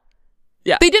Michelle.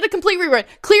 Yeah. They did a complete rebrand.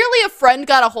 Clearly a friend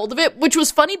got a hold of it, which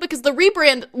was funny because the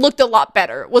rebrand looked a lot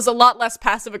better, was a lot less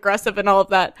passive-aggressive and all of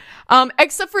that.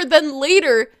 Except for then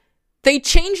later, they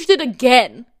changed it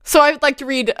again. So I would like to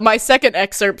read my second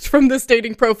excerpt from this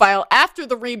dating profile after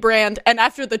the rebrand and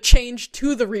after the change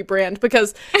to the rebrand,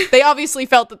 because they obviously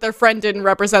felt that their friend didn't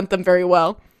represent them very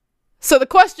well. So the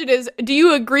question is, do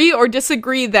you agree or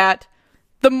disagree that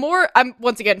the more, I'm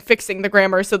once again fixing the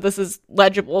grammar so this is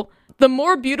legible, the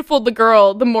more beautiful the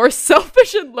girl, the more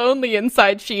selfish and lonely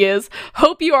inside she is.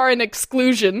 Hope you are an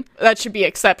exclusion. That should be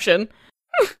exception.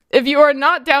 If you are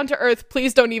not down to earth,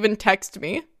 please don't even text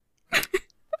me.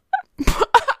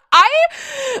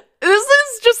 This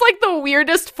is just like the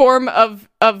weirdest form of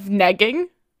negging.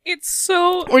 It's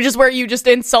so... Which is where you just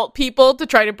insult people to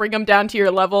try to bring them down to your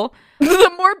level.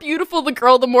 The more beautiful the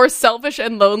girl, the more selfish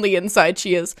and lonely inside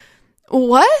she is.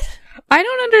 What? I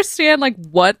don't understand, like,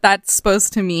 what that's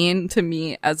supposed to mean to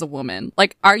me as a woman.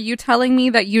 Like, are you telling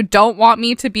me that you don't want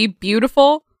me to be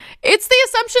beautiful? It's the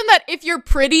assumption that if you're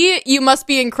pretty, you must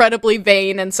be incredibly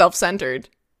vain and self-centered.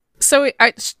 So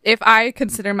if I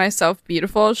consider myself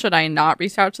beautiful, should I not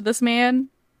reach out to this man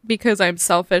because I'm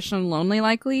selfish and lonely,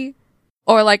 likely?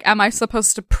 Or, like, am I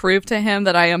supposed to prove to him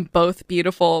that I am both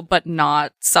beautiful but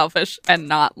not selfish and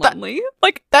not lonely?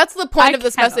 Like, that's the point I of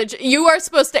this cannot. message. You are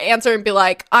supposed to answer and be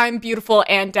like, I'm beautiful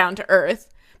and down to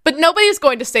earth. But nobody's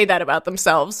going to say that about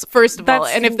themselves, first of all.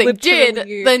 That's And if they literally-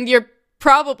 did, then you're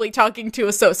probably talking to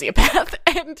a sociopath.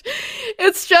 And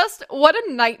it's just, what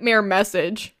a nightmare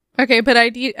message. okay, but I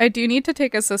do need to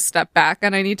take us a step back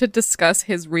and I need to discuss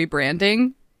his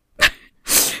rebranding.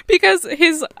 Because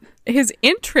his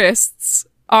interests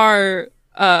are,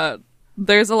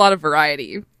 there's a lot of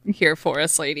variety here for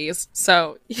us ladies.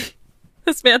 So,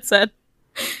 this man said,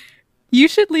 you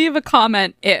should leave a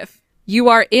comment if you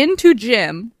are into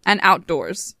gym and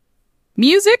outdoors,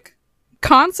 music,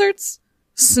 concerts,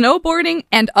 snowboarding,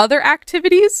 and other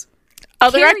activities.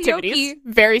 Other Karaoke- activities,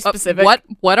 very specific.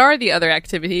 What are the other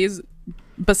activities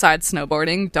besides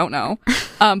snowboarding? Don't know.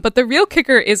 But the real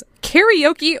kicker is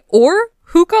karaoke or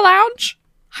hookah lounge,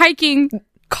 hiking,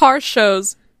 car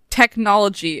shows,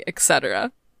 technology,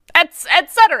 etc.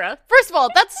 Etc. First of all,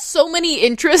 that's so many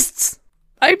interests.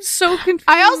 I'm so confused.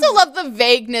 I also love the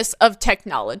vagueness of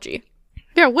technology.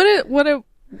 Yeah, what?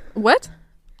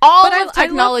 All But of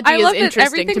technology I is love that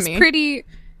interesting to me.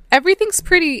 Everything's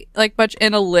pretty, like, much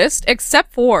in a list,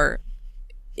 except for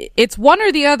it's one or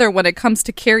the other when it comes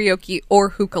to karaoke or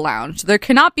hookah lounge. There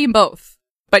cannot be both,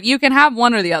 but you can have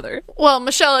one or the other. Well,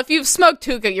 Michelle, if you've smoked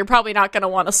hookah, you're probably not going to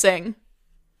want to sing.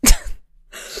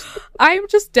 I'm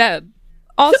just dead.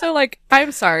 Also, like,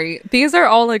 I'm sorry. These are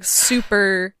all, like,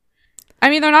 super... I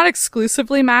mean, they're not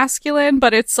exclusively masculine,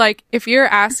 but it's like, if you're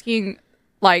asking,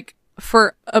 like,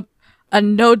 for a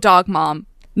no dog mom,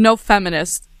 no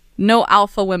feminist, no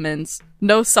alpha women's,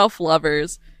 no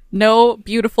self-lovers, no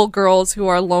beautiful girls who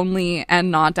are lonely and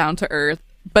not down to earth,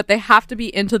 but they have to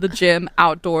be into the gym,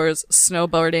 outdoors,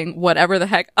 snowboarding, whatever the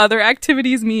heck other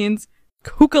activities means,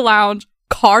 hookah lounge,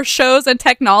 car shows, and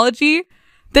technology.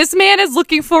 This man is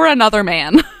looking for another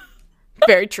man.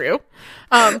 Very true.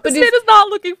 But this man is not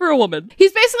looking for a woman.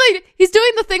 He's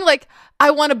doing the thing like,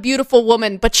 I want a beautiful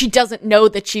woman, but she doesn't know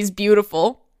that she's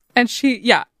beautiful. And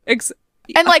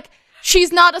and like,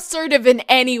 she's not assertive in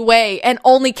any way and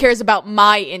only cares about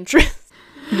my interests.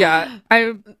 Yeah.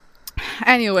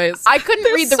 Anyways. I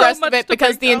couldn't read the rest of it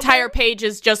because the entire page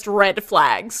is just red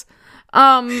flags.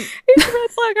 It's red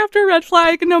flag after red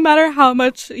flag. No matter how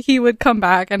much he would come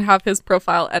back and have his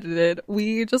profile edited,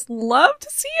 we just love to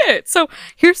see it. So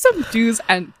here's some do's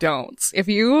and don'ts. If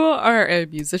you are a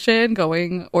musician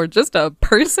going, or just a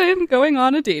person going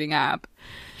on a dating app,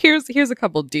 here's a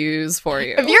couple do's for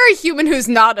you. If you're a human who's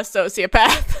not a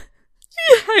sociopath.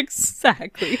 Yeah,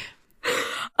 exactly.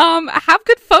 Have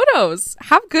good photos.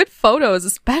 Have good photos,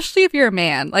 especially if you're a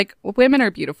man. Like, women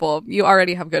are beautiful. You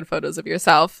already have good photos of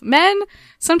yourself. Men,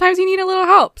 sometimes you need a little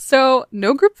help. So,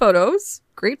 no group photos.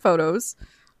 Great photos.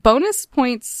 Bonus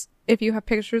points if you have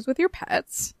pictures with your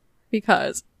pets,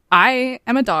 because I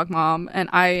am a dog mom and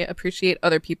I appreciate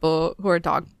other people who are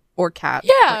dog or cat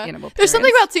or animal parents. There's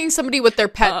something about seeing somebody with their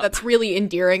pet that's really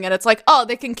endearing, and it's like, oh,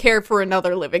 they can care for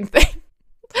another living thing.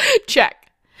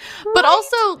 Check. But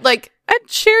also, like... And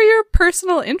share your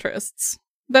personal interests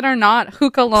that are not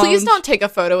hookah lounge. Please don't take a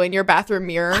photo in your bathroom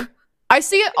mirror. I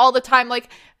see it all the time. Like,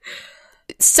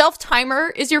 self-timer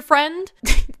is your friend.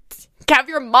 Have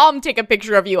your mom take a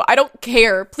picture of you. I don't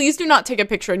care. Please do not take a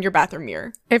picture in your bathroom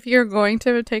mirror. If you're going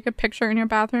to take a picture in your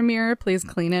bathroom mirror, please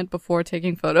clean it before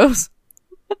taking photos.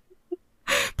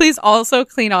 Please also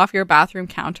clean off your bathroom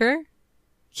counter.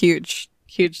 Huge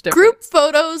difference. Group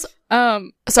photos...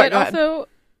 Sorry, go ahead. Also...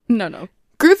 No.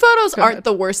 Group photos aren't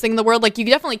the worst thing in the world. Like, you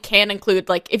definitely can include,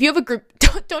 like, if you have a group,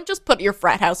 don't just put your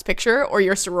frat house picture or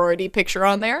your sorority picture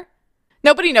on there.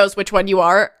 Nobody knows which one you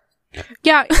are.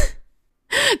 Yeah.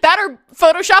 That, or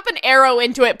Photoshop an arrow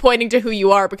into it pointing to who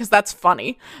you are, because that's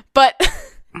funny. But...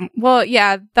 Well,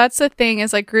 yeah, that's the thing,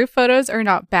 is, like, group photos are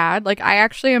not bad. Like, I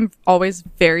actually am always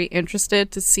very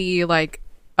interested to see, like,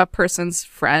 a person's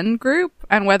friend group,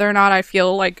 and whether or not I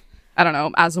feel like, I don't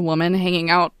know, as a woman hanging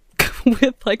out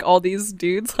with, like, all these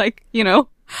dudes, like, you know,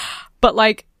 but,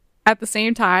 like, at the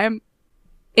same time,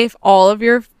 if all of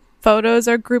your photos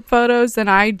are group photos, then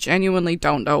I genuinely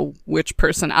don't know which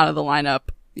person out of the lineup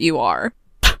you are.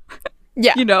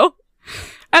 Yeah. You know?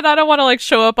 And I don't want to, like,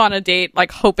 show up on a date,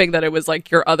 like, hoping that it was, like,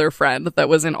 your other friend that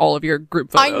was in all of your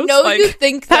group photos. I know, like, you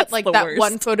think that, like, that worst.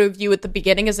 one photo of you at the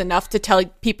beginning is enough to tell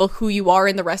people who you are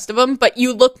in the rest of them, but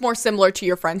you look more similar to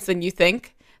your friends than you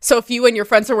think. So if you and your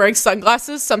friends are wearing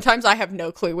sunglasses, sometimes I have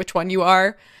no clue which one you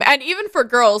are. And even for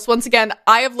girls, once again,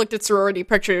 I have looked at sorority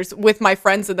pictures with my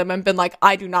friends in them and been like,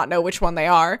 I do not know which one they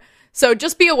are. So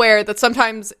just be aware that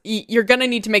sometimes you're going to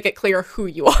need to make it clear who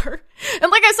you are.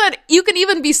 And like I said, you can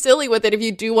even be silly with it if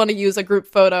you do want to use a group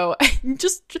photo.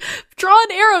 Just draw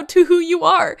an arrow to who you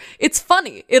are. It's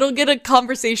funny. It'll get a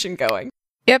conversation going.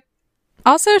 Yep.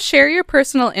 Also, share your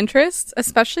personal interests,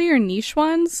 especially your niche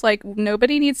ones. Like,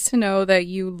 nobody needs to know that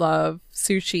you love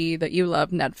sushi, that you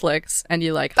love Netflix, and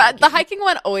you like hiking. The hiking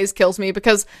one always kills me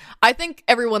because I think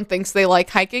everyone thinks they like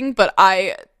hiking, but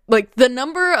like, the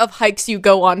number of hikes you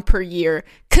go on per year,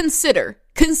 consider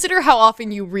how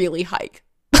often you really hike.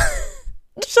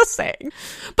 Just saying.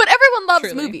 But everyone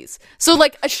loves Truly. movies. So,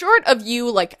 like, a short of you,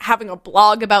 like, having a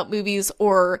blog about movies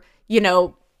or, you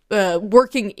know,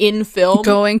 working in film,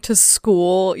 going to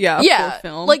school, for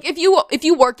film. Like, if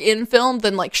you work in film,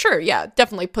 then, like, sure, yeah,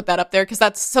 definitely put that up there because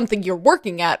that's something you're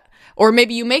working at, or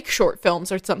maybe you make short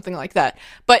films or something like that.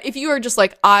 But if you are just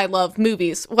like, I love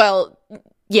movies, well,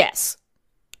 yes.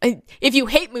 If you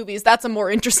hate movies, that's a more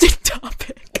interesting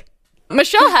topic.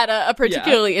 Michelle had a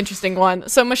particularly interesting one.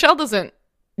 So Michelle doesn't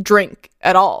drink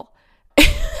at all.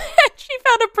 She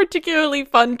found a particularly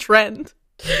fun trend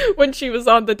when she was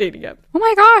on the dating app. Oh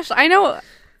my gosh, I know.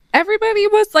 Everybody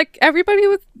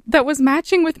that was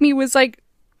matching with me was, like,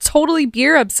 totally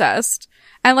beer obsessed.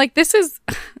 And, like, this is,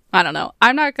 I don't know.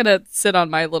 I'm not gonna sit on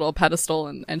my little pedestal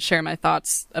and share my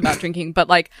thoughts about drinking, but,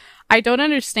 like, I don't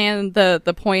understand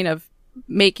the point of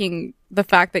making the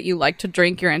fact that you like to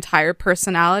drink your entire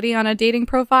personality on a dating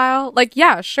profile. Like,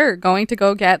 yeah, sure, going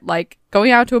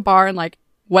out to a bar and, like,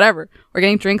 whatever, or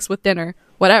getting drinks with dinner,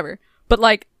 whatever. But,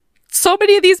 like, so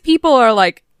many of these people are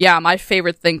like, yeah, my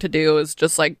favorite thing to do is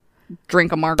just like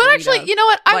drink a margarita. But actually, you know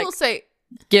what? I Like, will say,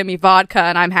 give me vodka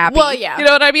and I'm happy. Well, yeah. You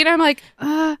know what I mean? I'm like,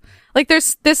 like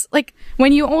there's this, like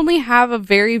when you only have a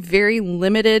very, very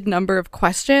limited number of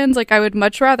questions, like I would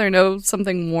much rather know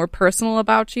something more personal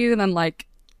about you than like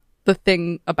the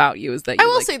thing about you is that you I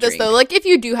will like say to this drink. though, like if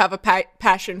you do have a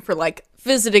passion for like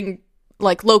visiting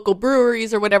like local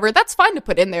breweries or whatever, that's fine to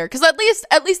put in there because at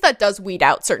least that does weed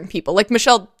out certain people. Like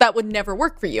Michelle, that would never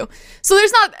work for you. So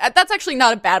that's actually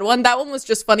not a bad one. That one was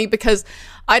just funny because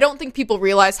I don't think people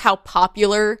realize how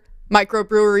popular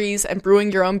microbreweries and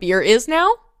brewing your own beer is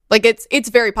now. Like it's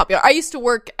very popular. I used to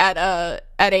work at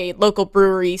a local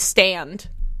brewery stand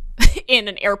in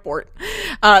an airport.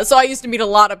 So I used to meet a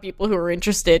lot of people who were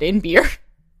interested in beer.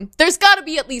 There's got to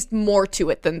be at least more to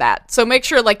it than that. So make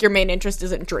sure like your main interest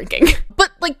isn't drinking.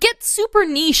 But like get super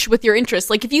niche with your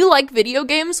interests. Like if you like video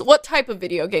games, what type of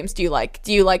video games do you like?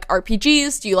 Do you like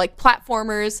RPGs? Do you like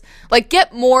platformers? Like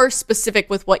get more specific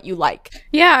with what you like.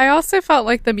 Yeah, I also felt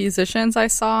like the musicians I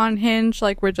saw on Hinge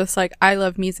like were just like, I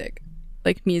love music.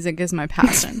 Like music is my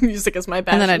passion. Music is my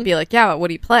passion. And then I'd be like, yeah, but what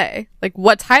do you play? Like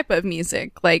what type of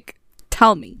music? Like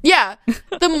tell me. Yeah,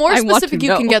 the more specific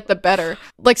you can get, the better.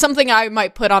 Like something I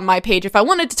might put on my page if I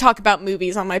wanted to talk about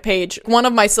movies on my page. One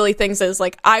of my silly things is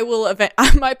like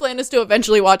my plan is to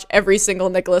eventually watch every single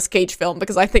Nicolas Cage film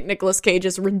because I think Nicolas Cage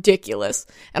is ridiculous,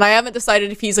 and I haven't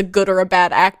decided if he's a good or a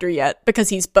bad actor yet because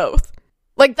he's both.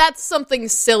 Like that's something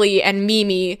silly and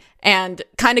memey and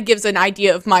kind of gives an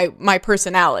idea of my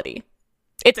personality.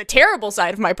 It's a terrible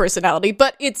side of my personality,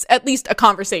 but it's at least a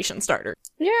conversation starter.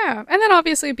 Yeah, and then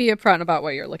obviously be upfront about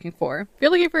what you're looking for. If you're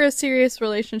looking for a serious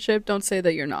relationship, don't say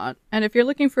that you're not. And if you're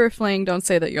looking for a fling, don't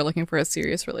say that you're looking for a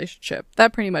serious relationship.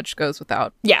 That pretty much goes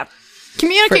without. Yeah.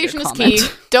 Communication is key.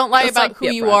 Don't lie about who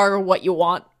you are or what you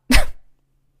want.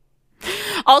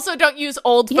 Also, don't use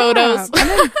old photos.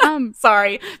 And then,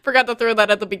 Sorry, forgot to throw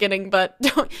that at the beginning, but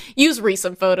don't use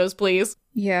recent photos, please.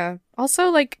 yeah.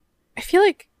 Also, like, I feel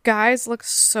like guys look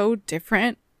so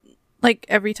different like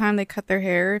every time they cut their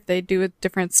hair. If they do a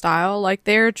different style, like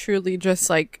they're truly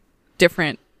just like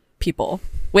different people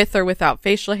with or without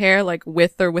facial hair, like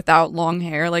with or without long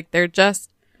hair. Like they're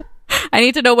just, I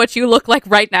need to know what you look like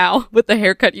right now with the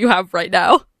haircut you have right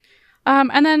now.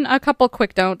 And then a couple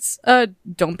quick notes.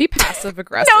 Don't be passive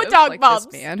aggressive. No dog like moms.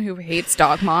 This man who hates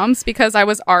dog moms, because I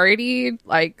was already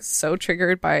like so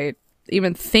triggered by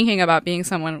even thinking about being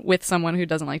with someone who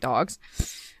doesn't like dogs.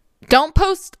 Don't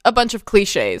post a bunch of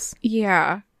cliches.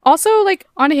 Yeah. Also, like,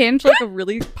 on Hinge, like, a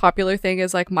really popular thing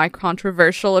is, like, my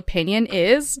controversial opinion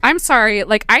is, I'm sorry,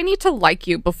 like, I need to like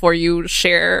you before you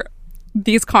share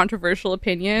these controversial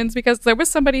opinions, because there was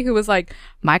somebody who was like,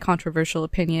 my controversial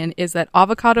opinion is that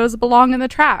avocados belong in the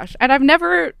trash. And I've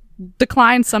never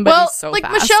declined somebody so like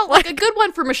fast. Michelle, like a good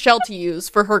one for Michelle to use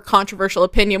for her controversial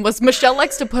opinion was Michelle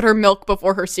likes to put her milk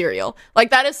before her cereal.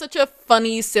 Like that is such a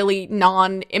funny, silly,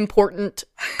 non-important,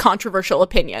 controversial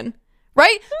opinion,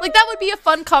 right? Like that would be a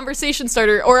fun conversation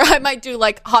starter. Or I might do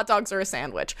like hot dogs or a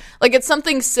sandwich. Like it's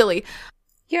something silly.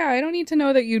 Yeah, I don't need to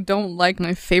know that you don't like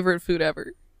my favorite food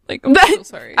ever. Like, I'm so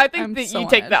sorry. I think I'm that so you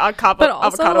on take edge. the avocado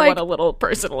like, one a little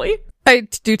personally. I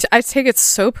take it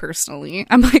so personally.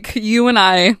 I'm like, you and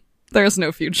I, there's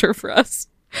no future for us.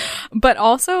 But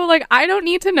also, like, I don't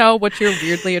need to know what you're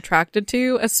weirdly attracted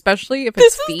to, especially if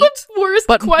it's feet. This is the worst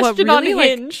But question what really, on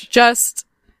Hinge. Like, just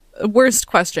worst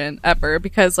question ever,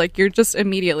 because like you're just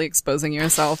immediately exposing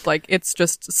yourself. Like it's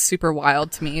just super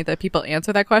wild to me that people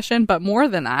answer that question. But more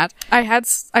than that, I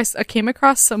came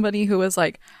across somebody who was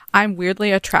like, I'm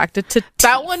weirdly attracted to teeth.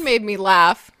 That one made me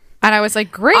laugh. And I was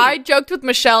like, great. I joked with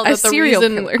Michelle that the serial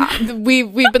reason killer.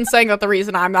 we've been saying that the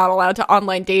reason I'm not allowed to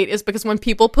online date is because when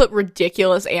people put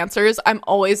ridiculous answers, I'm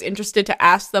always interested to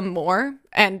ask them more,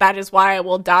 and that is why I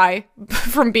will die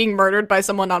from being murdered by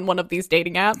someone on one of these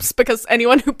dating apps, because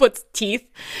anyone who puts teeth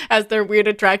as their weird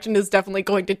attraction is definitely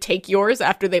going to take yours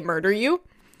after they murder you.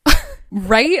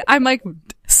 Right? I'm like,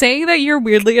 saying that you're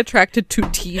weirdly attracted to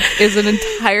teeth is an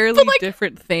entirely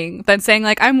different thing than saying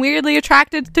like, I'm weirdly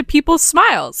attracted to people's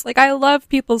smiles. Like, I love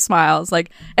people's smiles.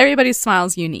 Like, everybody's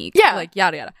smile's unique. Yeah. Like,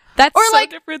 yada yada. That's or so like,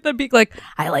 different than being like,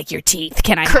 I like your teeth.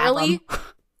 Can I curly, have them?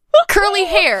 curly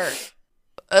hair,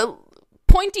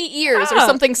 pointy ears, or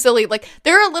something silly. Like,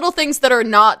 there are little things that are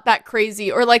not that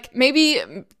crazy, or like maybe,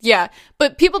 yeah,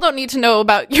 but people don't need to know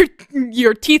about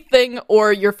your teeth thing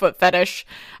or your foot fetish.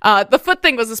 The foot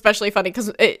thing was especially funny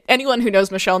because anyone who knows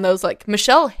Michelle knows, like,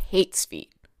 Michelle hates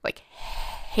feet, like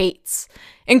hates,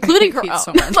 including her own.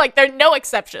 So much. Like, there are no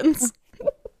exceptions.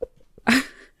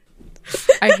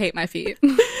 I hate my feet.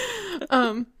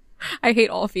 I hate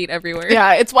all feet everywhere.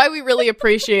 Yeah, it's why we really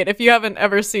appreciate, if you haven't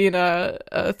ever seen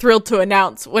a Thrilled to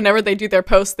Announce, whenever they do their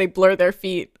posts, they blur their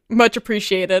feet. Much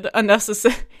appreciated.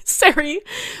 Unnecessary.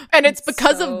 And it's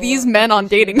because of these men on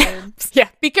dating apps. Yeah,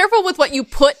 be careful with what you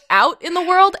put out in the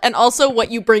world and also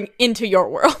what you bring into your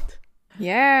world.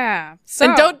 Yeah.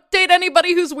 And don't date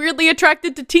anybody who's weirdly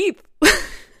attracted to teeth.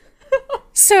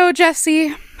 So,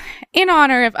 Jesse, in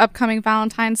honor of upcoming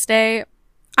Valentine's Day,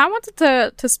 I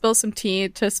wanted to spill some tea,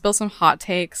 to spill some hot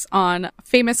takes on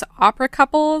famous opera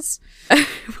couples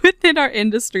within our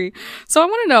industry. So I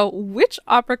want to know, which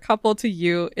opera couple to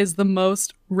you is the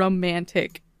most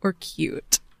romantic or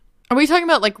cute? Are we talking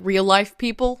about, like, real life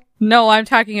people? No, I'm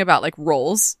talking about, like,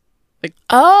 roles. Like,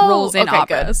 roles in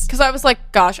operas. Because I was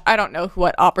like, gosh, I don't know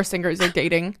what opera singers are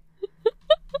dating.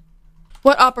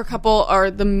 What opera couple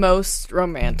are the most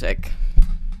romantic?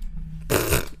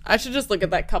 I should just look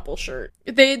at that couple shirt.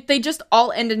 They just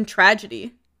all end in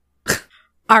tragedy.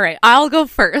 All right, I'll go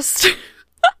first.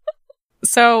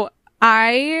 So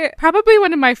probably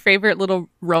one of my favorite little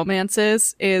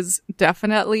romances is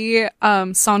definitely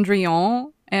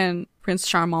Cendrillon and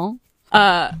Prince Charmant.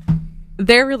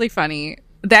 They're really funny.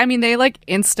 They like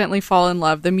instantly fall in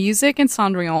love. The music in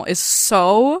Cendrillon is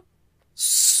so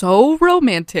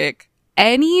romantic.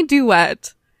 Any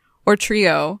duet or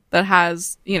trio that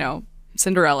has,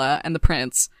 Cinderella and the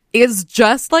prince is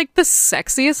just like the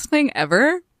sexiest thing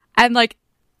ever. And like,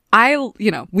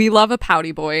 we love a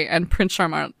pouty boy, and Prince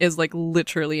Charmant is like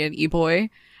literally an e-boy.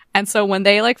 And so when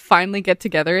they like finally get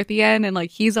together at the end and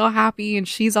like he's all happy and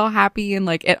she's all happy and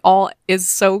like it all is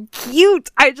so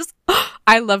cute.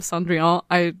 I love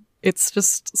Cendrillon. It's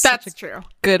just such a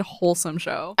good, wholesome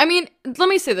show. I mean, let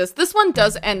me say this. This one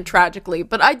does end tragically,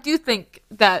 but I do think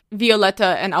that Violetta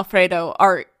and Alfredo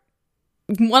are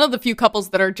one of the few couples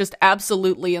that are just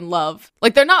absolutely in love.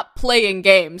 Like, they're not playing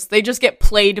games. They just get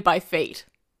played by fate.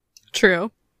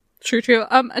 True.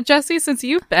 Jesse, since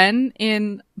you've been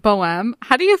in Bohème,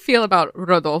 how do you feel about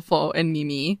Rodolfo and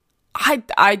Mimi? I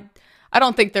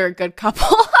don't think they're a good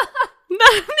couple.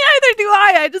 Neither do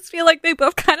I. I just feel like they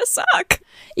both kind of suck.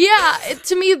 Yeah,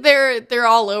 to me, they're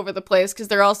all over the place, because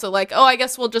they're also like, oh, I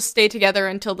guess we'll just stay together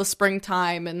until the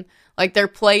springtime, and like they're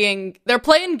playing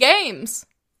games.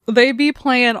 They be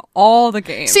playing all the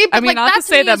games. See, but, not to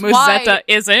say that Musetta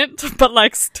isn't, but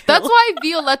like still. That's why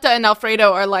Violetta and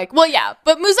Alfredo are like, well, yeah,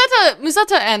 but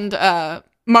Musetta and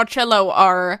Marcello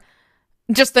are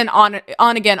just an on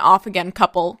again, off again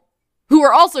couple who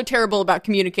are also terrible about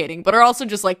communicating, but are also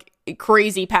just like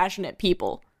crazy passionate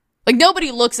people. Like,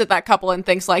 nobody looks at that couple and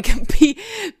thinks like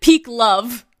peak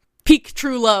love, peak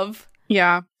true love.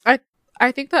 Yeah,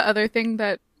 I think the other thing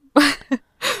that,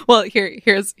 well,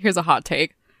 here's a hot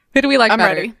take. Who do we like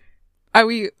better?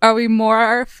 Ready. Are we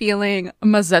more feeling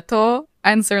Mazzetto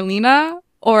and Zerlina,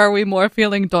 or are we more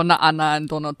feeling Donna Anna and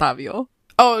Don Ottavio?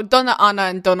 Oh, Donna Anna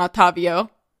and Don Ottavio.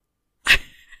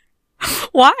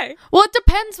 Why? Well, it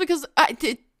depends, because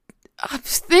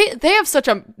they have such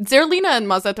a, Zerlina and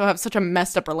Mazzetto have such a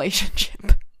messed up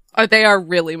relationship. They are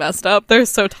really messed up. They're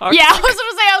so toxic. Yeah, I was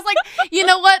gonna say, I was like, you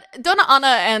know what? Donna Anna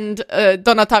and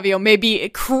Don Ottavio may be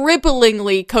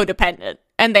cripplingly codependent,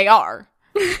 and they are.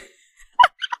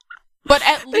 But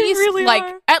at least, really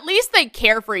at least they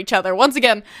care for each other. Once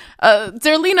again,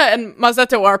 Zerlina and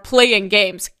Mazzetto are playing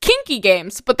games. Kinky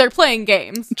games, but they're playing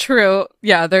games. True.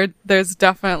 Yeah, there's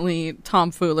definitely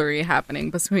tomfoolery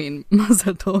happening between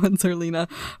Mazzetto and Zerlina.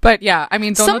 But yeah, I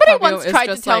mean, Don Somebody Ottavio once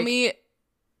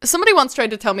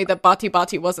tried to tell me that Bati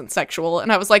Bati wasn't sexual,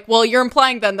 and I was like, well, you're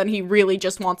implying then that he really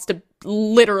just wants to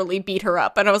literally beat her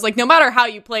up. And I was like, no matter how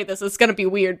you play this, it's gonna be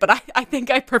weird, but I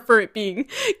think I prefer it being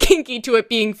kinky to it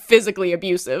being physically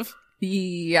abusive.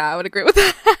 Yeah, I would agree with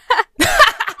that.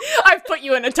 I've put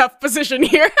you in a tough position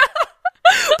here.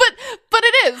 but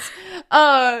it is.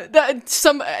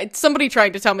 Somebody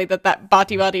trying to tell me that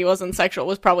Bati Bati wasn't sexual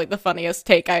was probably the funniest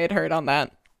take I had heard on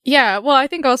that. Yeah, well, I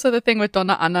think also the thing with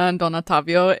Donna Anna and Don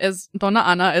Ottavio is Donna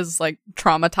Anna is like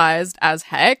traumatized as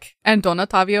heck, and Don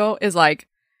Ottavio is like,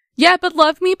 yeah, but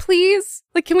love me, please.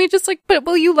 Like, can we just like, but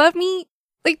will you love me?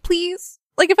 Like, please?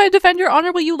 Like, if I defend your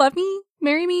honor, will you love me?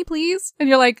 Marry me, please? And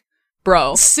you're like,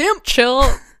 bro, simp, chill.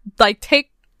 Like,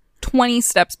 take 20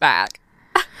 steps back.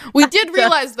 We did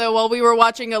realize, though, while we were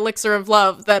watching Elixir of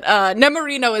Love, that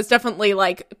Nemorino is definitely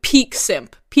like peak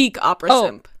simp, peak opera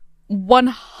simp.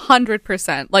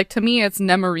 100%. Like, to me, it's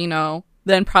Nemorino,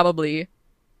 then probably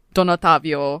Don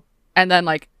Ottavio, and then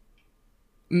like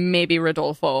maybe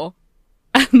Rodolfo,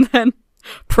 and then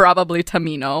probably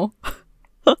Tamino.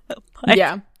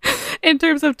 Yeah. In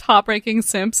terms of top ranking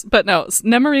simps, but no,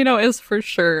 Nemorino is for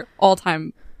sure all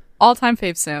time all-time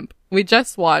fave simp. We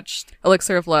just watched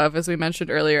Elixir of Love, as we mentioned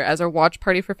earlier, as our watch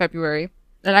party for February.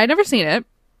 And I'd never seen it.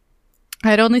 I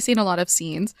had only seen a lot of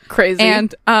scenes. Crazy.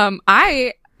 And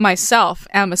I myself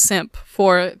am a simp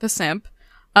for the simp.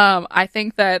 I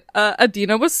think that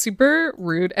Adina was super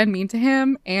rude and mean to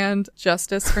him, and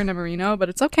justice for Nemorino, but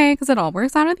it's okay because it all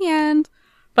works out at the end.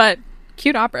 But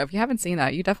cute opera, if you haven't seen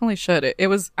that, you definitely should. It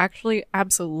was actually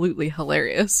absolutely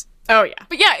hilarious. Oh yeah.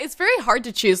 But yeah, it's very hard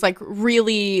to choose like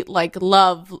really like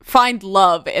find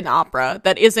love in opera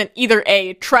that isn't either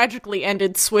A, tragically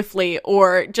ended swiftly,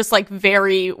 or just like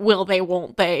very will they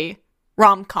won't they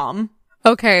rom-com.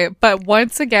 Okay, but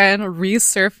once again,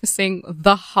 resurfacing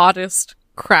the hottest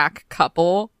crack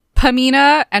couple,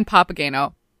 Pamina and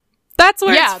Papageno. That's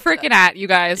where it's freaking at, you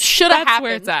guys. Should have happened.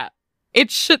 Where it's at.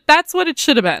 That's what it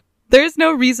should have been. There's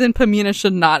no reason Pamina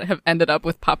should not have ended up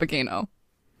with Papageno.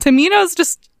 Tamino's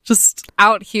just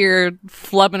out here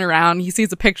flubbing around. He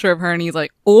sees a picture of her and he's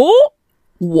like, oh,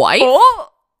 wife? Oh,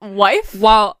 wife?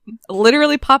 While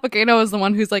literally Papageno is the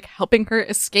one who's like helping her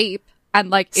escape and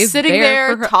like is sitting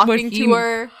there for her, talking to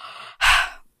her,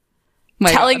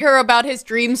 telling her about his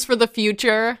dreams for the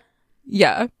future.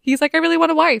 Yeah. He's like, I really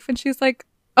want a wife. And she's like,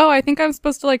 oh, I think I'm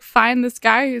supposed to like find this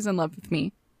guy who's in love with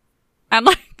me. And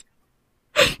like,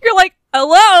 you're like,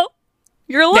 hello?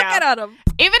 You're looking at him.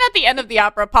 Even at the end of the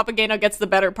opera, Papageno gets the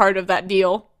better part of that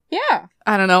deal. Yeah.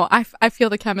 I don't know. I feel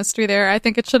the chemistry there. I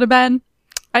think it should have been.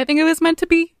 I think it was meant to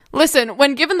be. Listen,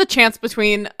 when given the chance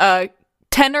between a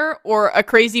tenor or a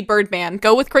crazy Birdman,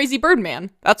 go with crazy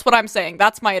Birdman. That's what I'm saying.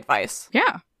 That's my advice.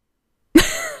 Yeah.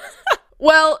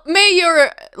 Well, may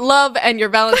your love and your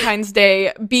Valentine's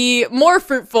Day be more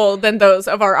fruitful than those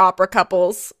of our opera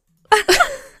couples.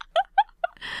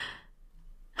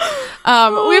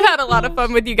 We've had a lot of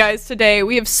fun with you guys today.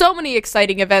 We have so many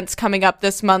exciting events coming up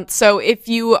this month. So if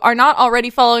you are not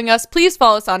already following us, please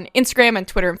follow us on Instagram and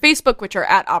Twitter and Facebook, which are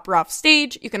at Opera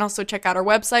Offstage. You can also check out our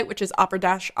website, which is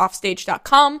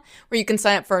opera-offstage.com, where you can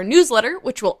sign up for our newsletter,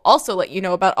 which will also let you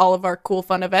know about all of our cool,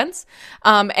 fun events.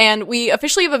 And we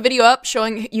officially have a video up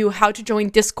showing you how to join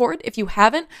Discord if you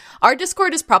haven't. Our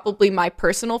Discord is probably my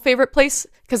personal favorite place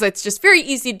because it's just very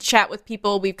easy to chat with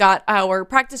people. We've got our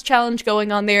practice challenge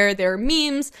going on there. There are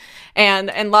memes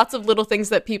and lots of little things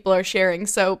that people are sharing.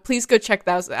 So please go check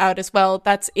those out as well.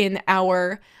 That's in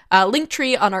our link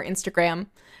tree on our Instagram.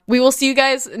 We will see you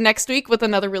guys next week with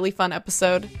another really fun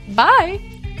episode. Bye!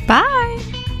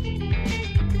 Bye!